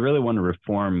 and we really want to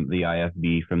reform the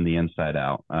IFB from the inside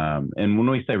out. And when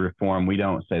we say reform, we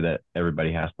don't say that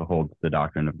everybody has to hold the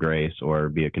doctrine of grace or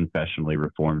be a confessionally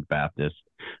Reformed Baptist.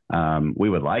 We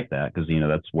would like that, because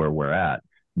that's where we're at.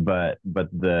 But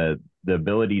the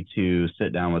ability to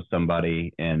sit down with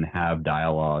somebody and have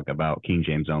dialogue about King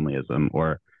James onlyism,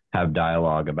 or have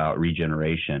dialogue about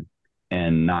regeneration,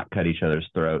 and not cut each other's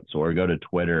throats, or go to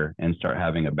Twitter and start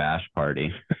having a bash party,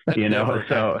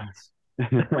 so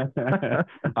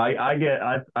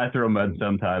I throw mud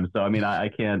sometimes. So, I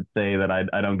can't say that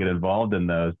I don't get involved in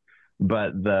those,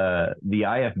 but the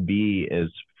IFB is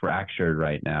fractured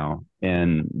right now,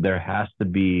 and there has to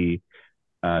be,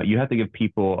 you have to give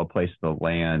people a place to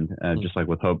land, just like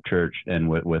with Hope Church and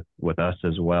with us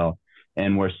as well.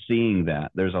 And we're seeing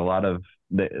that there's a lot of,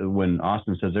 when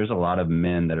Austin says there's a lot of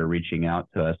men that are reaching out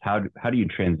to us, how do you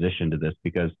transition to this?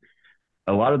 Because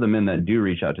a lot of the men that do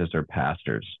reach out to us are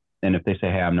pastors. And if they say,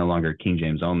 hey, I'm no longer King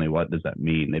James only, what does that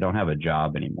mean? They don't have a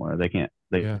job anymore. They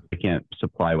can't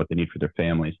supply what they need for their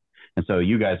families. And so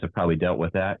you guys have probably dealt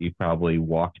with that. You've probably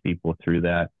walked people through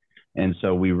that. And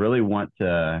so we really want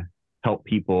to help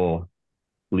people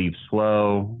leave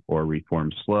slow or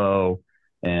reform slow.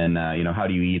 And, how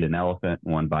do you eat an elephant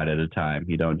one bite at a time?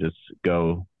 You don't just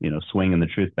go, swinging the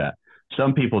truth bat.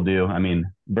 Some people do.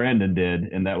 Brandon did,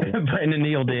 and that was Brandon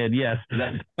Neal did. Yes,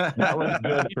 that was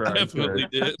good for our Definitely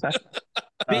church. did.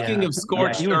 Speaking of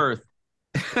scorched earth,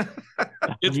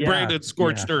 it's Brandon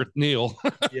Scorched Earth Neal.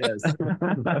 Yes.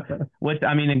 Which,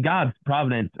 in God's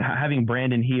providence, having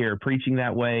Brandon here preaching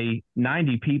that way,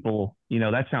 90 people,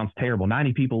 that sounds terrible.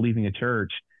 90 people leaving a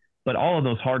church. But all of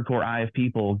those hardcore IF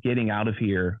people getting out of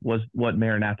here was what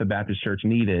Maranatha Baptist Church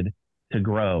needed to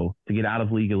grow, to get out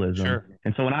of legalism. Sure.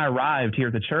 And so when I arrived here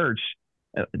at the church,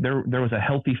 there was a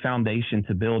healthy foundation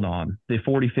to build on. The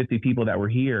 40, 50 people that were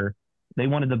here, they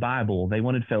wanted the Bible. They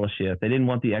wanted fellowship. They didn't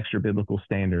want the extra biblical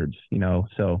standards,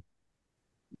 so.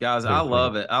 Guys, I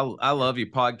love it. I love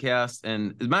your podcast.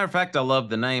 And as a matter of fact, I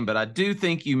love the name, but I do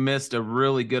think you missed a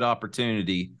really good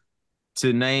opportunity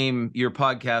to name your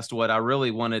podcast what I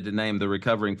really wanted to name the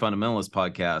Recovering Fundamentalist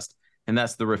podcast, and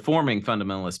that's the Reforming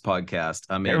Fundamentalist podcast.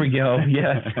 There we go.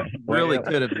 Yes. Really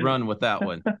could have run with that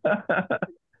one.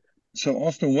 So,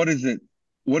 Austin, what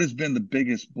has been the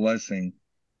biggest blessing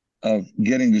of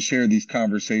getting to share these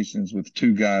conversations with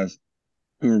two guys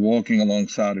who are walking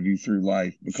alongside of you through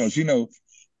life? Because,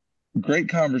 great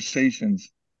conversations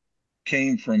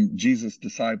came from Jesus'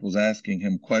 disciples asking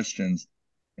him questions,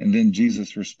 and then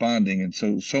Jesus responding.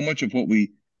 And so much of what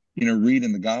we, read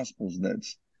in the Gospels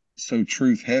that's so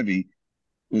truth heavy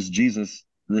was Jesus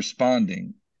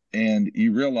responding. And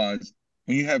you realize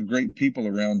when you have great people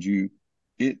around you,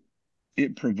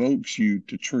 it provokes you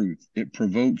to truth. It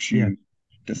provokes you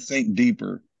to think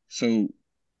deeper. So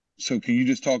can you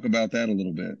just talk about that a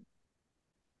little bit?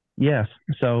 Yes.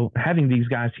 So having these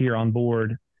guys here on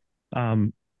board,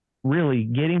 really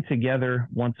getting together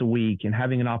once a week and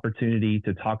having an opportunity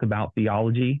to talk about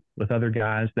theology with other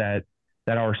guys that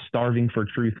are starving for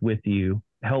truth with you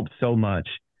helps so much.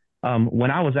 When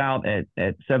I was out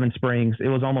at Seven Springs, it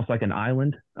was almost like an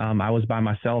island. I was by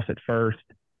myself at first,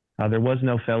 There was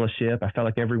no fellowship. I felt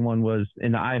like everyone was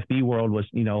in the IFB world was,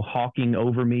 hawking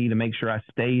over me to make sure I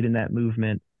stayed in that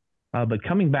movement. But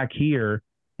coming back here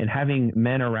and having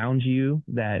men around you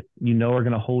that are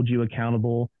going to hold you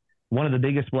accountable. One of the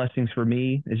biggest blessings for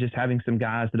me is just having some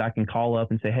guys that I can call up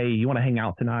and say, hey, you want to hang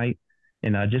out tonight?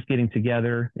 And just getting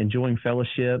together, enjoying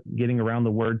fellowship, getting around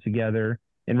the word together,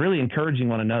 and really encouraging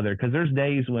one another. Because there's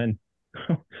days when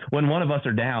one of us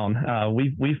are down.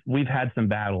 We've had some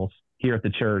battles here at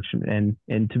the church, and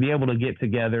to be able to get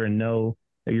together and know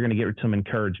that you're going to get some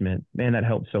encouragement, man, that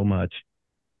helps so much.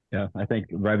 Yeah, I think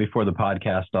right before the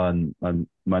podcast on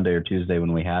Monday or Tuesday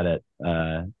when we had it,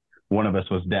 one of us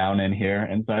was down in here,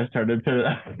 and so I started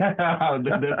to this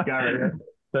guy right here.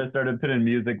 So I started putting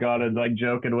music on and like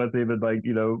joking with him and like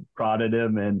prodded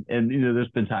him, and there's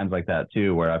been times like that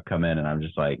too where I've come in and I'm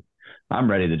just like,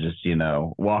 I'm ready to just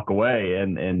walk away,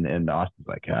 and Austin's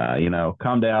like,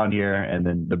 calm down here. And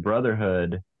then the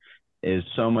brotherhood is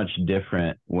so much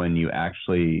different when you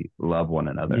actually love one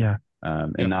another,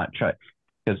 and not try.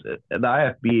 Because the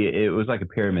IFB, it was like a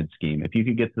pyramid scheme. If you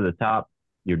could get to the top,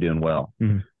 you're doing well.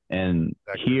 Mm-hmm. And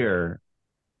here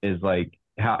is like,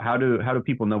 how do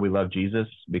people know we love Jesus?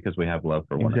 Because we have love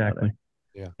for one another.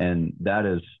 Yeah. And that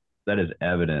is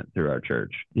evident through our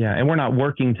church. Yeah. And we're not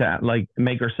working to like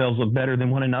make ourselves look better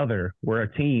than one another. We're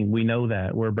a team. We know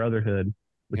that. We're a brotherhood,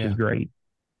 which is great.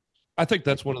 I think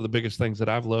that's one of the biggest things that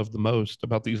I've loved the most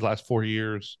about these last 4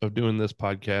 years of doing this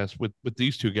podcast with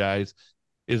these two guys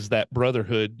is that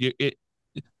brotherhood.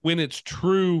 When it's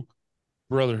true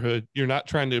brotherhood, you're not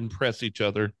trying to impress each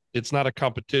other. It's not a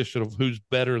competition of who's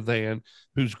better than,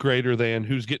 who's greater than,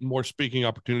 who's getting more speaking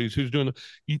opportunities, who's doing.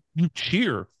 You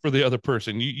cheer for the other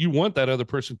person. You want that other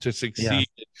person to succeed.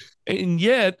 Yeah. And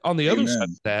yet, on the other side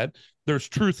of that, there's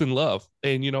truth and love.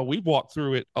 And, we've walked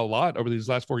through it a lot over these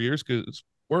last 4 years because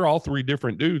we're all three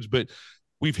different dudes, but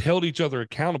we've held each other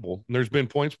accountable. And there's been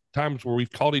times where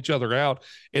we've called each other out.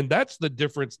 And that's the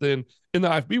difference then in the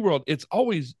IFB world. It's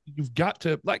always, you've got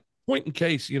to, like, point in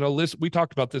case, listen, we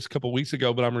talked about this a couple of weeks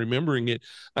ago, but I'm remembering it.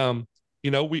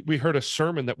 We heard a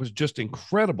sermon that was just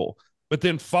incredible, but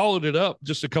then followed it up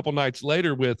just a couple nights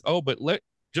later with,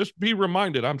 just be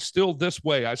reminded, I'm still this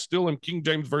way. I still am King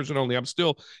James Version only. I'm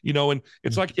still, and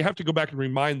it's like you have to go back and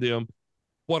remind them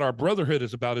what our brotherhood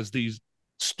is about is these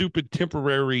stupid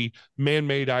temporary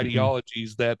man-made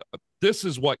ideologies that this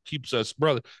is what keeps us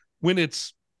brother. When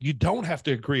you don't have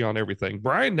to agree on everything.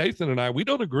 Brian, Nathan, and I, we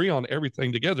don't agree on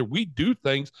everything together. We do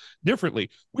things differently.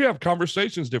 We have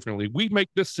conversations differently. We make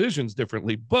decisions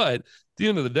differently. But at the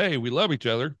end of the day, we love each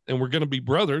other, and we're going to be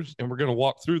brothers, and we're going to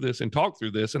walk through this and talk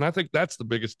through this. And I think that's the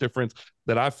biggest difference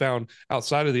that I found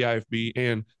outside of the IFB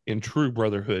and in true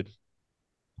brotherhood.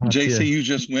 JC, you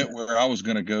just went where I was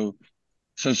going to go.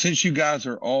 So since you guys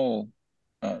are all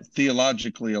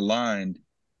theologically aligned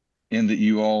in that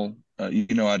you all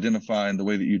identify in the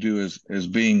way that you do as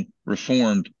being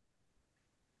reformed,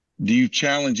 do you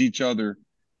challenge each other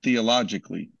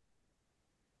theologically?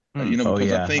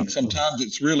 Because I think sometimes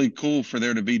it's really cool for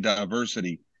there to be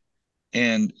diversity,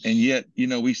 and yet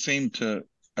we seem to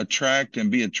attract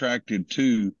and be attracted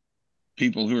to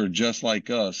people who are just like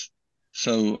us.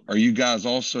 So are you guys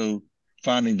also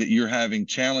finding that you're having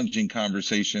challenging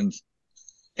conversations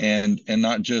and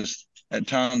not just at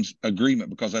times agreement?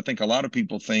 Because I think a lot of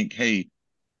people think, hey,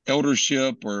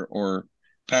 eldership or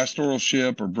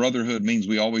pastoralship or brotherhood means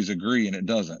we always agree, and it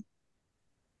doesn't.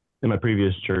 In my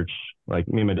previous church, like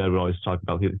me and my dad would always talk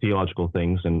about theological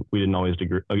things, and we didn't always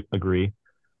agree.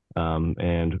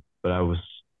 But I was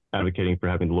advocating for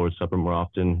having the Lord's Supper more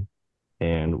often,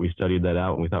 and we studied that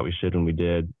out, and we thought we should when we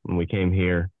did. When we came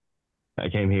here, I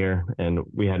came here, and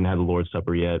we hadn't had the Lord's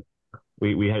Supper yet.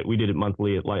 We did it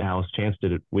monthly at Lighthouse. Chance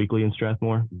did it weekly in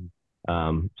Strathmore.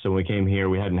 So when we came here,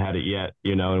 we hadn't had it yet,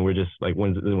 and we're just like,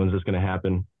 when's this going to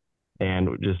happen? And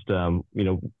just,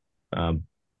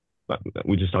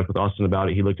 we just talked with Austin about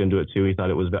it. He looked into it too. He thought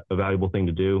it was a valuable thing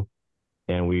to do.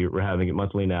 And we were having it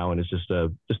monthly now. And it's just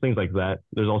things like that.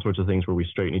 There's all sorts of things where we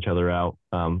straighten each other out.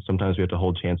 Sometimes we have to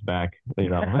hold Chance back,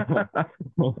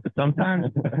 Sometimes.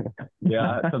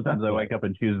 Yeah. Sometimes I wake up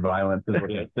and choose violence is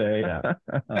what I say.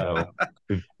 Yeah.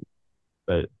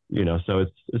 But, so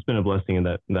it's been a blessing in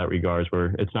that regards,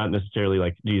 where it's not necessarily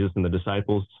like Jesus and the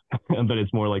disciples, but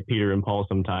it's more like Peter and Paul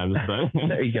sometimes. But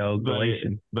there you go.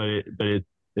 Galatians. But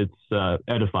it's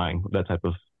edifying, that type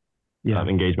of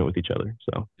engagement with each other.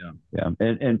 So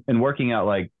and working out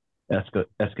like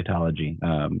eschatology.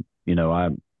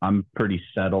 I'm pretty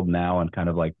settled now on kind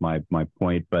of like my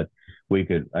point, but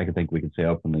I think we could say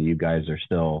openly, you guys are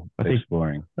still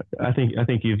exploring. I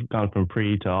think you've gone from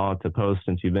pre to all to post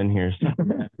since you've been here. So.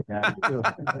 Yeah,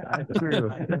 that's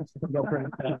true.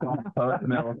 Post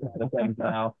middle side of things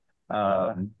now.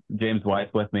 James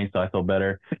Weist with me, so I feel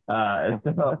better.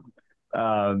 So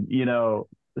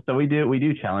we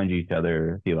do challenge each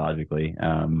other theologically.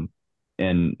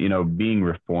 And being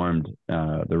reformed,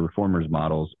 the reformers'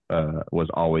 models was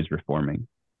always reforming.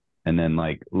 And then,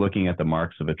 like, looking at the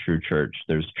marks of a true church,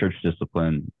 there's church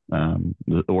discipline,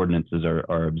 the ordinances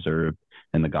are observed,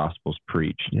 and the gospel's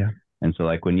preached. Yeah. And so,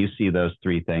 like, when you see those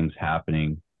three things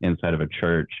happening inside of a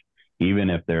church, even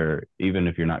if you're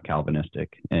not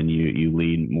Calvinistic and you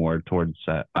lean more towards,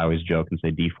 I always joke and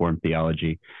say deformed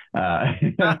theology,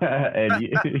 and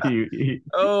you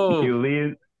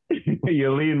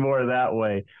lean more that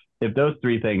way. If those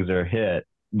three things are hit,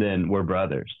 then we're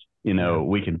brothers.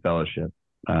 We can fellowship.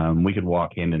 We could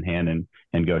walk hand in hand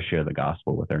and go share the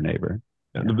gospel with our neighbor.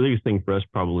 Yeah. The biggest thing for us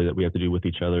probably that we have to do with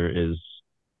each other is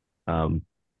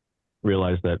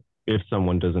realize that if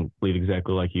someone doesn't believe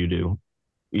exactly like you do,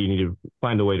 you need to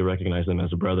find a way to recognize them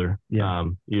as a brother. Yeah.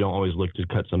 You don't always look to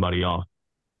cut somebody off.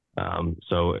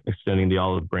 So extending the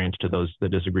olive branch to those that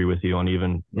disagree with you on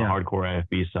even the hardcore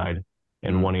IFB side,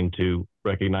 and wanting to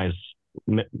recognize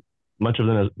many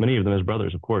of them as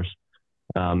brothers, of course.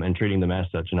 And treating them as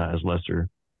such, not as lesser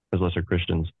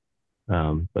Christians.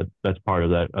 But that's part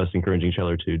of that, us encouraging each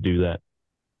other to do that.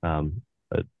 And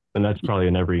that's probably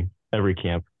in every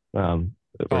camp where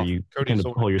you tend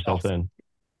to pull yourself in.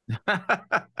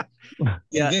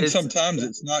 Yeah, and then sometimes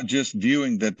it's not just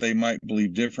viewing that they might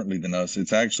believe differently than us.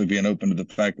 It's actually being open to the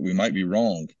fact that we might be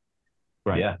wrong.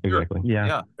 Right. Yeah, exactly.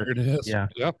 Yeah. There it is. Yeah.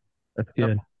 Yep. That's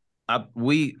good.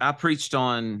 I preached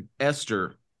on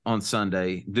Esther on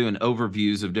Sunday, doing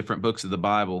overviews of different books of the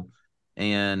Bible.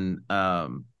 And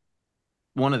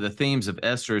one of the themes of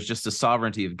Esther is just the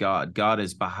sovereignty of God. God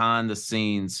is behind the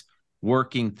scenes,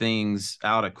 working things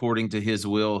out according to his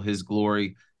will, his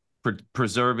glory,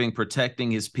 preserving,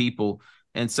 protecting his people.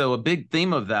 And so a big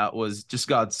theme of that was just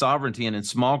God's sovereignty. And in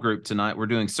small group tonight, we're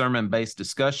doing sermon-based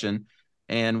discussion,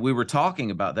 and we were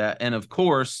talking about that. And of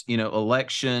course,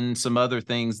 election, some other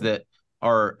things that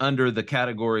are under the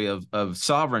category of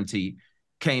sovereignty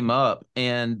came up.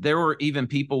 And there were even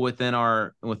people within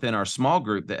our small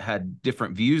group that had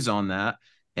different views on that,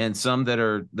 and some that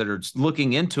are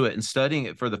looking into it and studying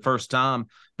it for the first time,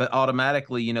 but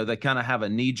automatically, they kind of have a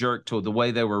knee jerk to the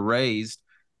way they were raised.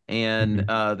 And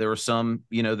there were some,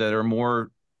 that are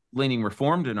more leaning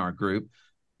Reformed in our group.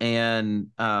 And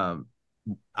I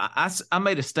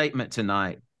made a statement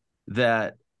tonight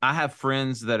that I have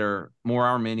friends that are more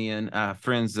Arminian,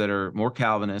 friends that are more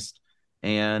Calvinist,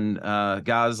 and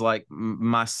guys like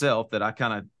myself that I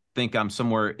kind of think I'm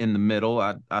somewhere in the middle.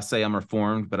 I say I'm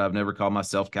Reformed, but I've never called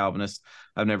myself Calvinist.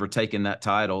 I've never taken that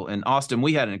title. And Austin,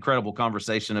 we had an incredible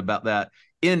conversation about that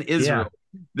in Israel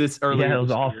this earlier. Yeah, it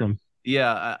was awesome.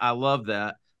 Yeah, I love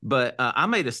that. But I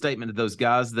made a statement to those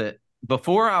guys that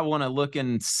before I want to look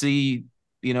and see,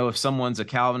 if someone's a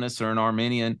Calvinist or an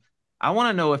Arminian, I want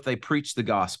to know if they preach the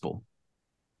gospel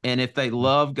and if they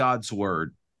love God's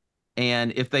word,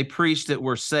 and if they preach that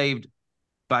we're saved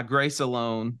by grace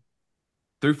alone,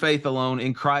 through faith alone,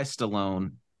 in Christ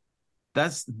alone.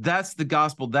 That's the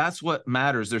gospel. That's what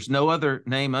matters. There's no other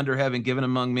name under heaven given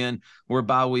among men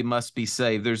whereby we must be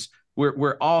saved.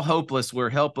 We're all hopeless. We're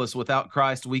helpless. Without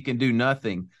Christ, we can do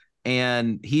nothing.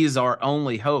 And he is our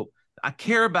only hope. I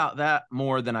care about that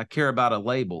more than I care about a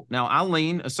label. Now, I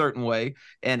lean a certain way,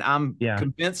 and I'm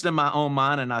convinced in my own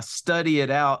mind, and I study it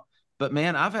out. But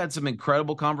man, I've had some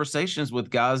incredible conversations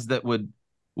with guys that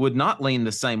would not lean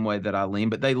the same way that I lean,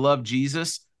 but they love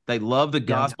Jesus. They love the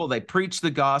gospel. They preach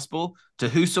the gospel to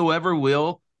whosoever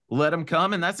will, let them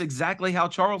come. And that's exactly how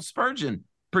Charles Spurgeon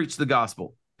preached the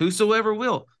gospel. Whosoever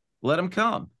will, let them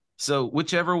come. So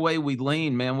whichever way we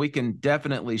lean, man, we can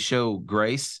definitely show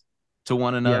grace to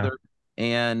one another.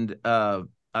 And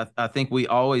I think we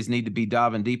always need to be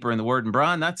diving deeper in the word. And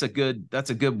Brian, that's a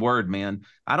good word, man.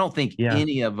 I don't think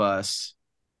any of us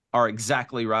are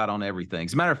exactly right on everything.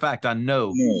 As a matter of fact, I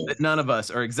know that none of us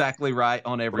are exactly right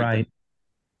on everything. Right.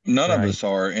 None of us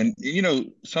are. And,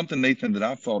 something, Nathan, that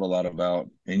I've thought a lot about,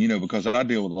 and, because I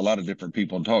deal with a lot of different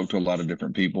people and talk to a lot of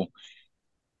different people,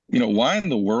 why in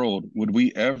the world would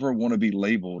we ever want to be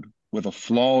labeled with a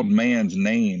flawed man's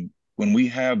name when we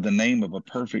have the name of a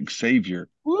perfect Savior?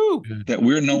 Woo! That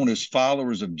we're known as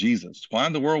followers of Jesus? Why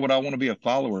in the world would I want to be a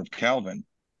follower of Calvin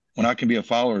when I can be a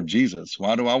follower of Jesus?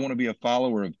 Why do I want to be a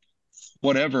follower of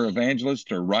whatever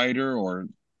evangelist or writer or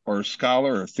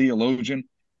scholar or theologian?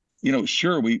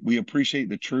 Sure, we appreciate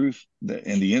the truth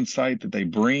and the insight that they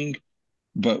bring,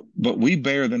 but we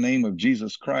bear the name of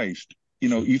Jesus Christ.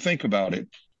 You think about it.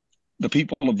 The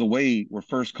people of the way were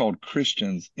first called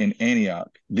Christians in Antioch.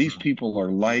 These people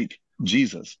are like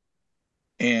Jesus.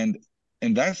 And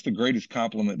that's the greatest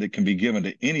compliment that can be given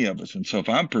to any of us. And so if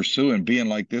I'm pursuing being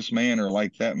like this man or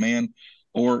like that man,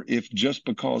 or if just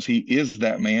because he is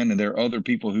that man and there are other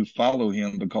people who follow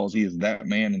him because he is that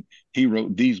man and he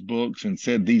wrote these books and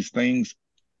said these things,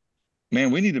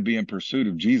 man, we need to be in pursuit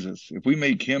of Jesus. If we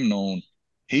make him known,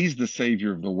 he's the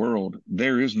savior of the world.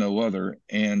 There is no other.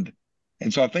 And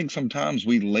so I think sometimes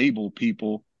we label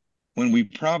people when we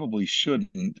probably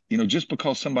shouldn't, just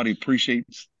because somebody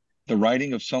appreciates the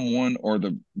writing of someone or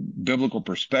the biblical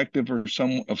perspective of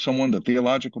someone, the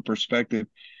theological perspective,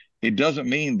 it doesn't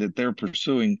mean that they're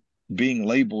pursuing being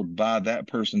labeled by that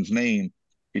person's name.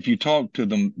 If you talk to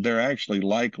them, they're actually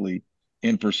likely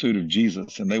in pursuit of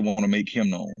Jesus and they want to make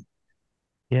him known.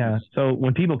 Yeah. So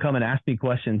when people come and ask me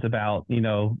questions about,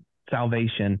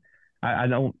 salvation, I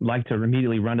don't like to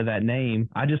immediately run to that name.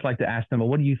 I just like to ask them, well,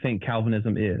 what do you think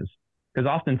Calvinism is? Because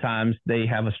oftentimes they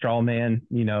have a straw man,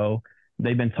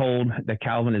 they've been told that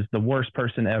Calvin is the worst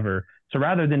person ever. So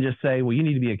rather than just say, well, you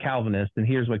need to be a Calvinist and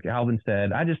here's what Calvin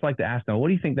said, I just like to ask them, what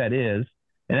do you think that is?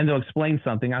 And then they'll explain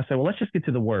something. I say, well, let's just get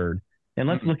to the word and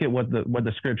let's look at what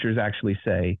the scriptures actually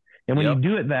say. And when you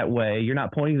do it that way, you're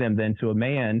not pointing them then to a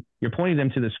man, you're pointing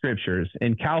them to the scriptures.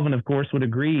 And Calvin, of course, would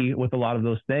agree with a lot of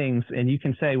those things. And you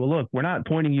can say, well, look, we're not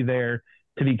pointing you there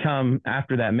to become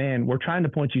after that man. We're trying to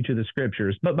point you to the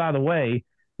scriptures. But by the way,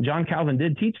 John Calvin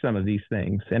did teach some of these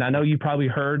things. And I know you probably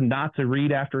heard not to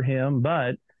read after him,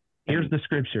 but here's the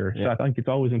scripture. So I think it's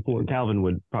always important. Calvin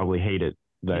would probably hate it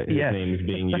that his name is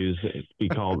being used to be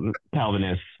called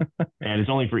Calvinist. And it's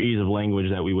only for ease of language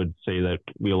that we would say that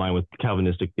we align with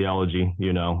Calvinistic theology,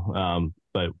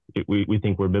 but we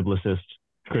think we're biblicist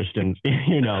Christians,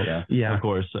 of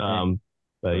course.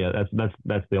 But yeah,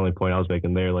 that's the only point I was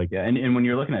making there. And when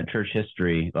you're looking at church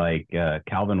history,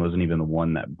 Calvin wasn't even the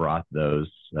one that brought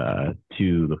those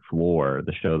to the floor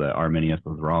to show that Arminius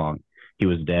was wrong. He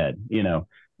was dead,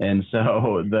 And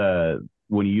so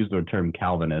when you use the term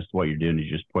Calvinist, what you're doing is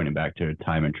just pointing back to a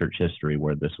time in church history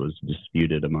where this was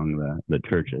disputed among the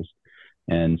churches.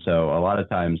 And so a lot of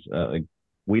times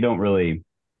we don't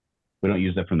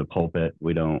use that from the pulpit.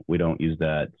 We don't use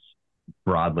that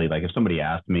broadly. Like if somebody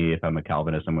asked me if I'm a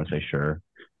Calvinist, I'm going to say sure,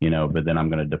 but then I'm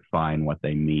going to define what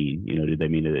they mean. Do they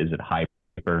mean is it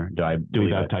hyper? Do we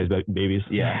baptize babies?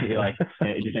 Yeah,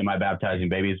 am I baptizing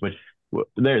babies? Which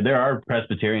there are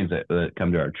Presbyterians that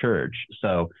come to our church,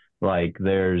 so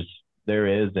there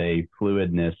is a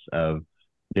fluidness of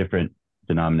different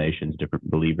denominations, different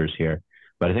believers here.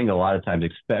 But I think a lot of times,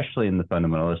 especially in the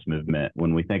fundamentalist movement,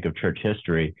 when we think of church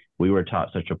history, we were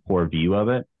taught such a poor view of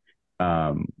it.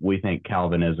 We think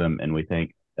Calvinism, and we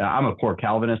think I'm a poor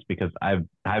Calvinist because I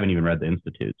haven't even read the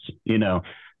Institutes,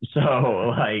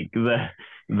 So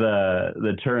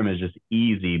the term is just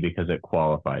easy because it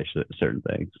qualifies certain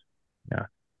things. Yeah,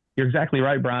 you're exactly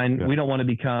right, Brian. Yeah. We don't want to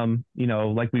become,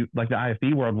 like the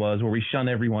IFB world was, where we shun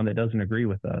everyone that doesn't agree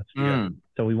with us.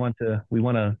 So we want to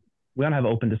have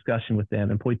open discussion with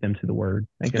them and point them to the word.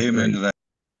 Amen to that.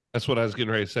 That's what I was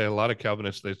getting ready to say. A lot of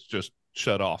Calvinists, they just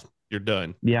shut off. You're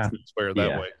done. Yeah. Swear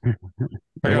that way.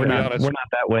 We're not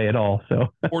that way at all.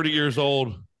 So 40 years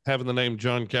old, having the name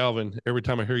John Calvin. Every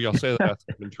time I hear y'all say that,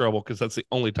 I'm in trouble because that's the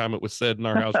only time it was said in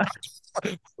our house.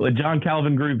 Well, John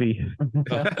Calvin Groovy.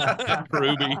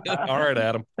 All right,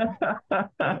 Adam.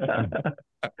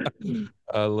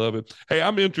 I love it. Hey,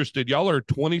 I'm interested. Y'all are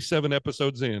 27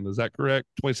 episodes in. Is that correct?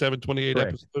 27, 28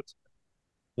 correct. Episodes?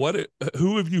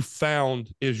 Who have you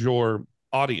found is your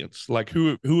audience? Like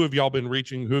who have y'all been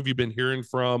reaching? Who have you been hearing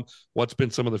from? What's been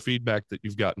some of the feedback that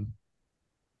you've gotten?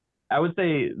 I would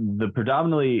say the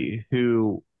predominantly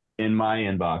who in my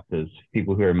inboxes,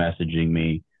 people who are messaging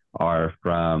me are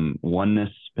from oneness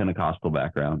Pentecostal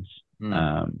backgrounds.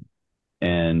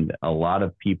 And a lot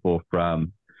of people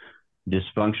from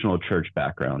dysfunctional church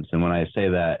backgrounds. And when I say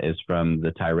that, is from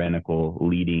the tyrannical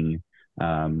leading.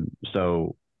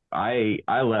 So I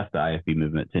left the IFB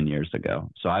movement 10 years ago.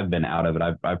 So I've been out of it.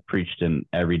 I've preached in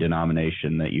every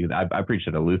denomination that I preached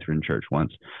at a Lutheran church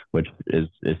once, which is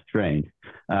strange.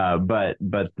 But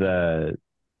the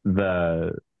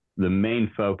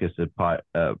main focus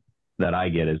that I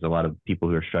get is a lot of people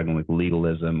who are struggling with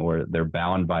legalism, or they're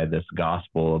bound by this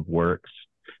gospel of works.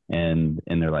 And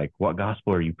they're like, what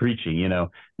gospel are you preaching?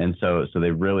 And so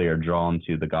they really are drawn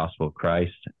to the gospel of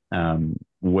Christ.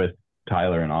 With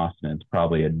Tyler and Austin, it's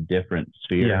probably a different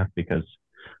sphere because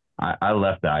I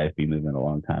left the IFB movement a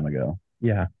long time ago.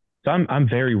 Yeah. So I'm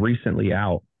very recently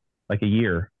out, like a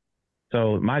year.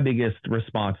 So my biggest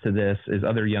response to this is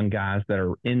other young guys that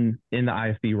are in the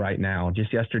IFB right now.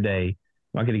 Just yesterday,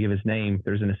 I'm not going to give his name.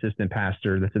 There's an assistant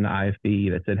pastor that's in the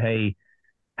IFB that said, "Hey,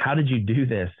 how did you do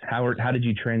this? How did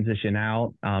you transition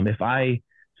out? If I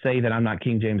say that I'm not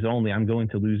King James only, I'm going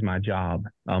to lose my job.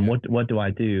 What do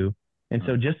I do?" And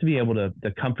so just to be able to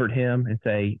comfort him and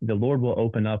say, the Lord will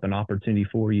open up an opportunity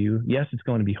for you. Yes, it's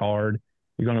going to be hard.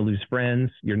 You're going to lose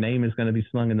friends. Your name is going to be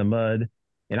slung in the mud.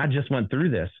 And I just went through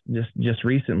this just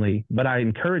recently, but I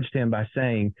encouraged him by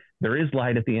saying there is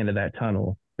light at the end of that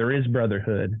tunnel. There is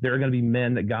brotherhood. There are going to be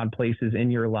men that God places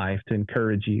in your life to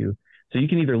encourage you. So you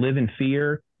can either live in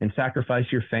fear and sacrifice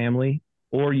your family,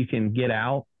 or you can get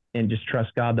out and just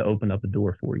trust God to open up a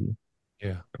door for you.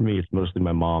 Yeah. For me, it's mostly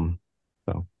my mom.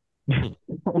 So.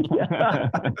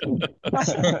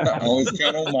 Always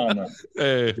count on mama.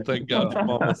 Hey, thank God for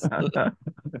mamas.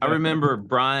 I remember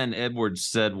Brian Edwards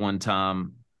said one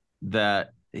time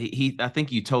that I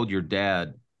think you told your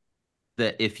dad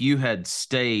that if you had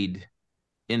stayed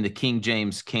in the King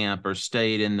James camp, or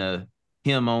stayed in the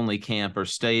hymn only camp, or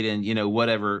stayed in,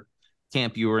 whatever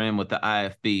camp you were in with the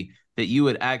IFB, that you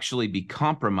would actually be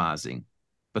compromising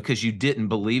because you didn't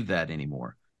believe that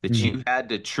anymore, that you had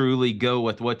to truly go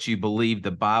with what you believe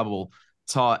the Bible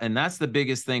taught. And that's the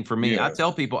biggest thing for me. Yes. I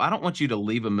tell people, I don't want you to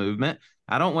leave a movement.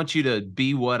 I don't want you to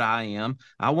be what I am.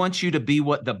 I want you to be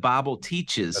what the Bible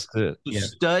teaches. That's it.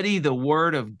 Study the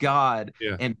Word of God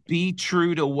and be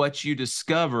true to what you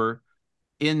discover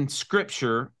in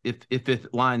Scripture, if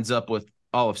it lines up with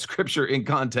all of Scripture in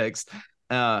context,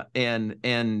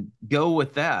 and go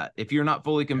with that. If you're not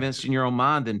fully convinced in your own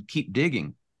mind, then keep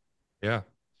digging. Yeah.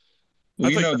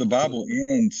 Well, the Bible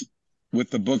ends with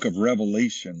the book of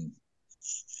Revelation,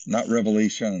 not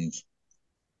Revelations.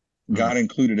 God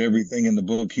included everything in the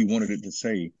book he wanted it to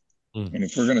say. And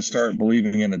if we're going to start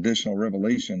believing in additional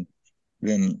revelation,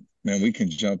 then, man, we can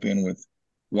jump in with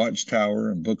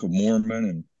Watchtower and Book of Mormon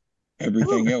and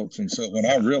everything else. And so when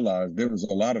I realized there was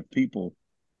a lot of people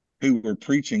who were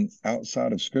preaching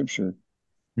outside of Scripture,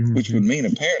 which would mean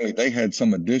apparently they had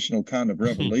some additional kind of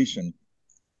revelation,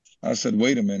 I said,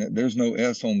 wait a minute, there's no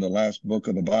S on the last book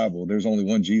of the Bible. There's only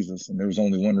one Jesus, and there's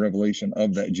only one revelation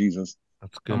of that Jesus.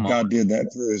 That's good. God did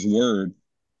that through his word.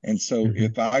 And so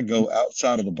if I go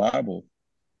outside of the Bible,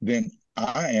 then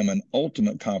I am an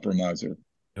ultimate compromiser.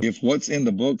 If what's in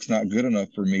the book's not good enough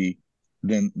for me,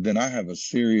 then I have a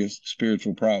serious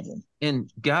spiritual problem.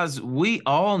 And guys, we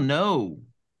all know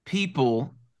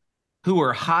people who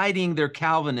are hiding their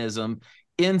Calvinism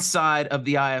inside of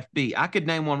the IFB. I could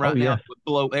name one right now that would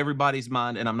blow everybody's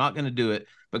mind, and I'm not going to do it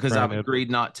because I've agreed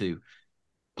not to.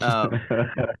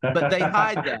 But they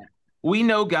hide that. We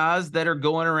know guys that are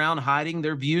going around hiding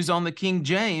their views on the King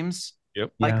James.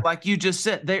 Like you just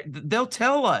said, they'll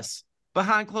tell us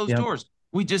behind closed doors.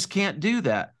 We just can't do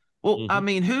that. Well, I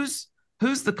mean, who's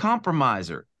the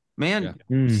compromiser? Man,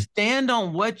 stand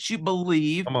on what you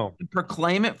believe and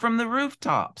proclaim it from the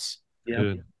rooftops.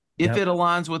 If it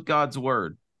aligns with God's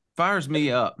word. Fires me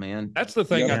up, man. That's the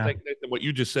thing. I think, Nathan, what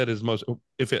you just said is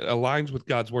if it aligns with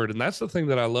God's word. And that's the thing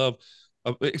that I love,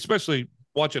 especially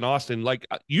watching Austin. Like,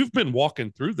 you've been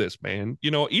walking through this, man.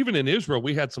 Even in Israel,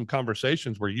 we had some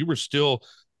conversations where you were still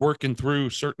working through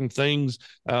certain things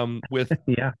with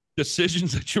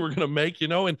decisions that you were going to make,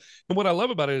 and what I love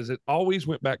about it is it always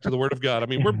went back to the word of God. I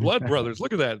mean, we're blood brothers.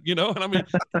 Look at that, and I mean,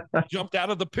 jumped out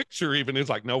of the picture even. It's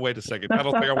like, no, wait a second. I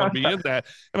don't think I want to be in that.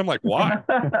 And I'm like, why?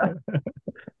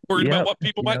 Worried about what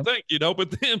people might think, but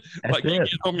then like you get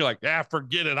home, you're like,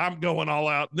 forget it. I'm going all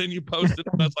out. And then you post it.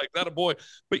 And I was like, that a boy.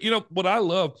 But what I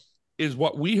love is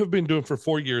what we have been doing for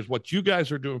 4 years, what you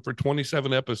guys are doing for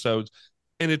 27 episodes.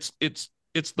 And it's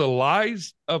the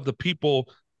lies of the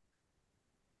people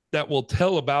that will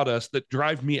tell about us that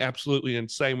drive me absolutely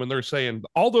insane when they're saying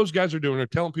all those guys are doing. They're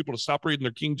telling people to stop reading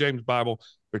their King James Bible.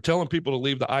 They're telling people to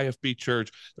leave the IFB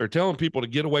church. They're telling people to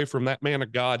get away from that man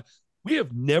of God. We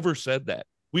have never said that.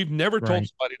 We've never told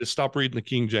somebody to stop reading the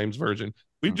King James Version.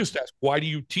 We've just asked, why do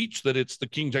you teach that it's the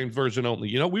King James Version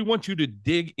only? We want you to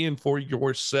dig in for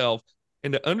yourself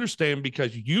and to understand,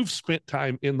 because you've spent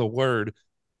time in the Word,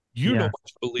 know what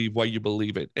you believe, why you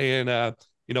believe it. And,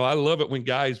 I love it when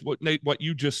guys, Nate, what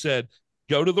you just said,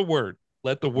 go to the Word,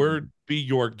 let the Word be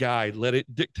your guide, let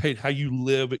it dictate how you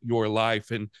live your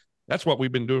life. And that's what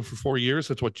we've been doing for 4 years.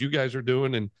 That's what you guys are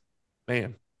doing. And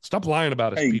man, stop lying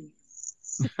about us, people.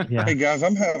 Hey guys,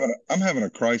 I'm having a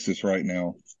crisis right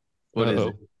now. What is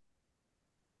it?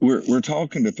 We're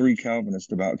talking to 3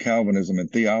 Calvinists about Calvinism and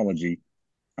theology.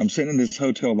 I'm sitting in this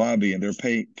hotel lobby and they're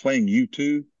playing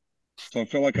U2, So I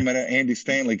feel like I'm at an Andy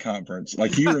Stanley conference.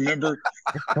 Like, you remember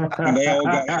when they all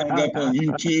got hung up on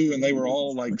U2 and they were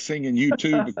all like singing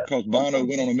U2 because Bono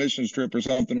went on a missions trip or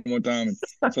something one time.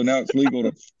 And so now it's legal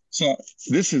to. So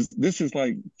this is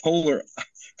like polar.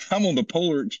 I'm on the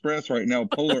Polar Express right now,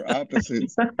 polar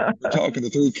opposites. We're talking to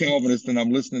 3 Calvinists and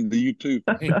I'm listening to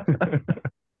U2.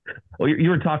 Well, you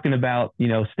were talking about,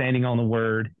 standing on the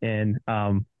word, and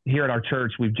here at our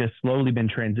church, we've just slowly been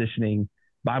transitioning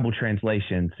Bible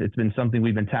translations. It's been something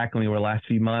we've been tackling over the last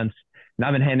few months, and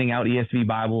I've been handing out ESV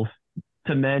Bibles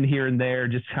to men here and there,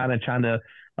 just kind of trying to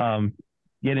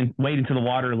wade into the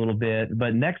water a little bit.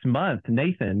 But next month,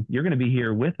 Nathan, you're going to be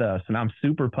here with us, and I'm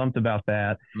super pumped about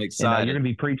that. I'm excited. And, you're going to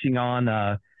be preaching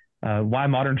on why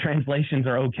modern translations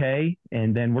are okay,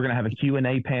 and then we're going to have a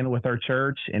Q&A panel with our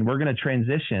church, and we're going to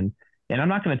transition. And I'm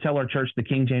not going to tell our church the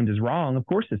King James is wrong. Of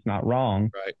course, it's not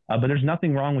wrong, right? But there's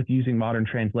nothing wrong with using modern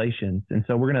translations. And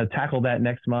so we're going to tackle that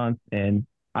next month. And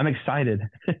I'm excited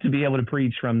to be able to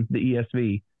preach from the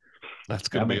ESV. That's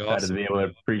going to be awesome. To be able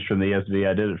to preach from the ESV.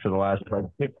 I did it for the last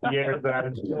 6 years. And I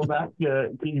go back to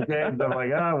King James. I'm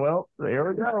like, well,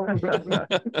 there we go.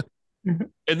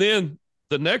 And then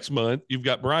the next month, you've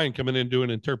got Brian coming in doing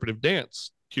interpretive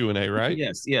dance Q&A, right?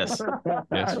 Yes. Yes. It's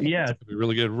gonna be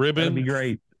really good. Ribbon. That'd be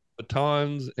great.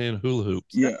 Batons and hula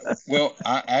hoops. Yeah. Well,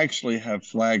 I actually have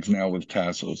flags now with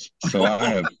tassels. So I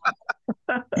have.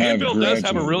 Bill does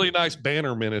have a really nice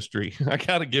banner ministry. I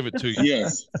got to give it to you.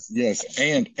 Yes.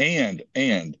 And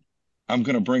I'm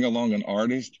going to bring along an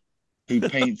artist who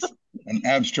paints an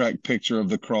abstract picture of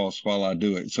the cross while I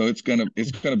do it. So it's going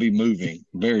to be moving,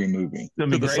 very moving. To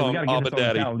the song Abba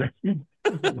Daddy.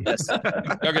 Yes.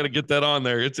 Y'all got to get that on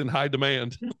there. It's in high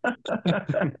demand.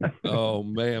 Oh,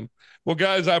 man. Well,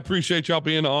 guys, I appreciate y'all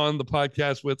being on the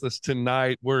podcast with us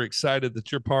tonight. We're excited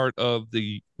that you're part of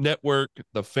the network,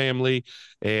 the family,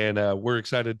 and we're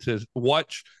excited to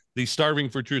watch the Starving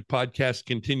for Truth podcast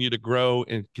continue to grow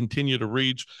and continue to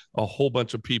reach a whole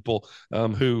bunch of people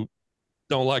who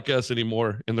don't like us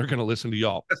anymore, and they're going to listen to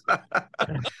y'all.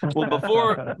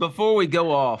 Well, before we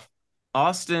go off,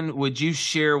 Austin, would you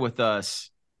share with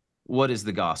us what is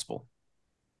the gospel?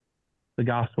 The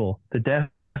gospel, the death,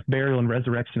 burial, and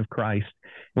resurrection of Christ.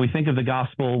 When we think of the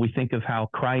gospel, we think of how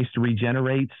Christ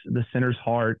regenerates the sinner's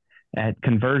heart at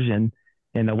conversion.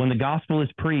 And when the gospel is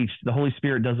preached, the Holy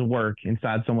Spirit does a work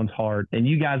inside someone's heart. And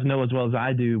you guys know as well as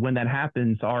I do, when that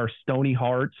happens, our stony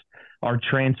hearts are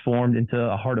transformed into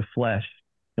a heart of flesh.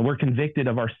 And we're convicted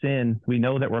of our sin. We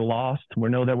know that we're lost. We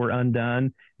know that we're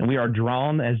undone. And we are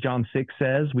drawn, as John 6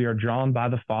 says, we are drawn by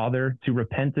the Father to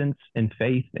repentance and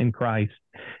faith in Christ.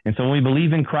 And so when we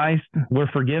believe in Christ, we're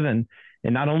forgiven.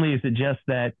 And not only is it just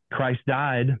that Christ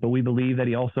died, but we believe that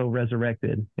he also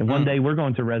resurrected. And one day we're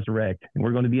going to resurrect, and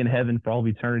we're going to be in heaven for all of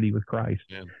eternity with Christ.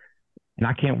 Yeah. And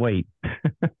I can't wait.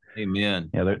 Amen.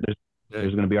 Yeah,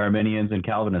 there's going to be Arminians and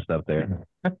Calvinists up there.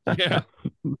 Yeah.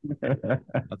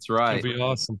 That's right. That'd be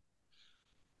awesome.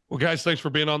 Well, guys, thanks for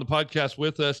being on the podcast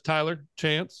with us. Tyler,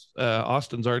 Chance,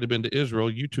 Austin's already been to Israel.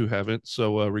 You two haven't.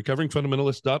 So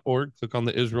recoveringfundamentalist.org, click on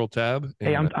the Israel tab. And,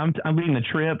 hey, I'm leading the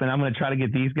trip, and I'm going to try to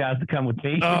get these guys to come with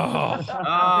me.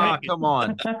 Come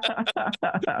on.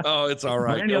 Oh, it's all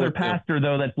right. For any other pastor,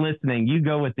 though, that's listening, you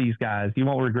go with these guys. You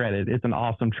won't regret it. It's an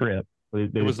awesome trip. They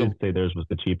did say theirs was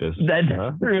the cheapest. That's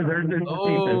true. Theirs is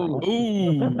the cheapest.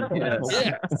 Ooh. Yes.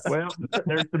 Well,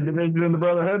 there's some division in the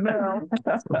brotherhood now.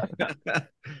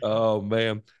 Oh,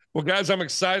 man. Well, guys, I'm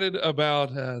excited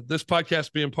about this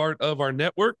podcast being part of our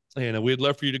network, and we'd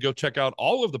love for you to go check out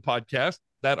all of the podcasts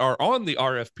that are on the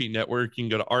RFP network. You can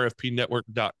go to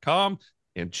rfpnetwork.com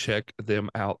and check them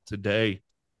out today.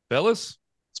 Fellas,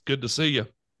 it's good to see you.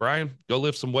 Brian, go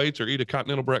lift some weights or eat a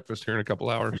continental breakfast here in a couple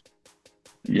hours.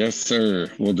 Yes, sir.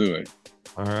 We'll do it.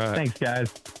 All right. Thanks,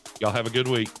 guys. Y'all have a good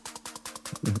week.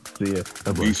 See ya.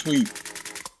 Be sweet.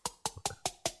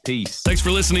 Peace. Thanks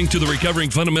for listening to the Recovering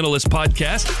Fundamentalist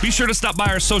podcast. Be sure to stop by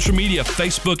our social media,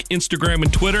 Facebook, Instagram,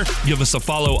 and Twitter. Give us a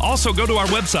follow. Also, go to our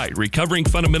website,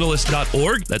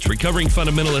 recoveringfundamentalist.org. That's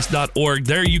recoveringfundamentalist.org.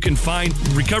 There you can find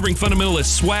Recovering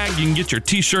Fundamentalist swag. You can get your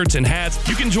t-shirts and hats.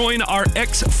 You can join our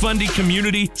ex-Fundy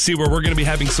community, see where we're going to be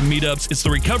having some meetups. It's the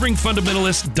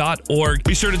recoveringfundamentalist.org.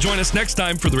 Be sure to join us next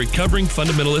time for the Recovering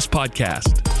Fundamentalist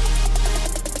podcast.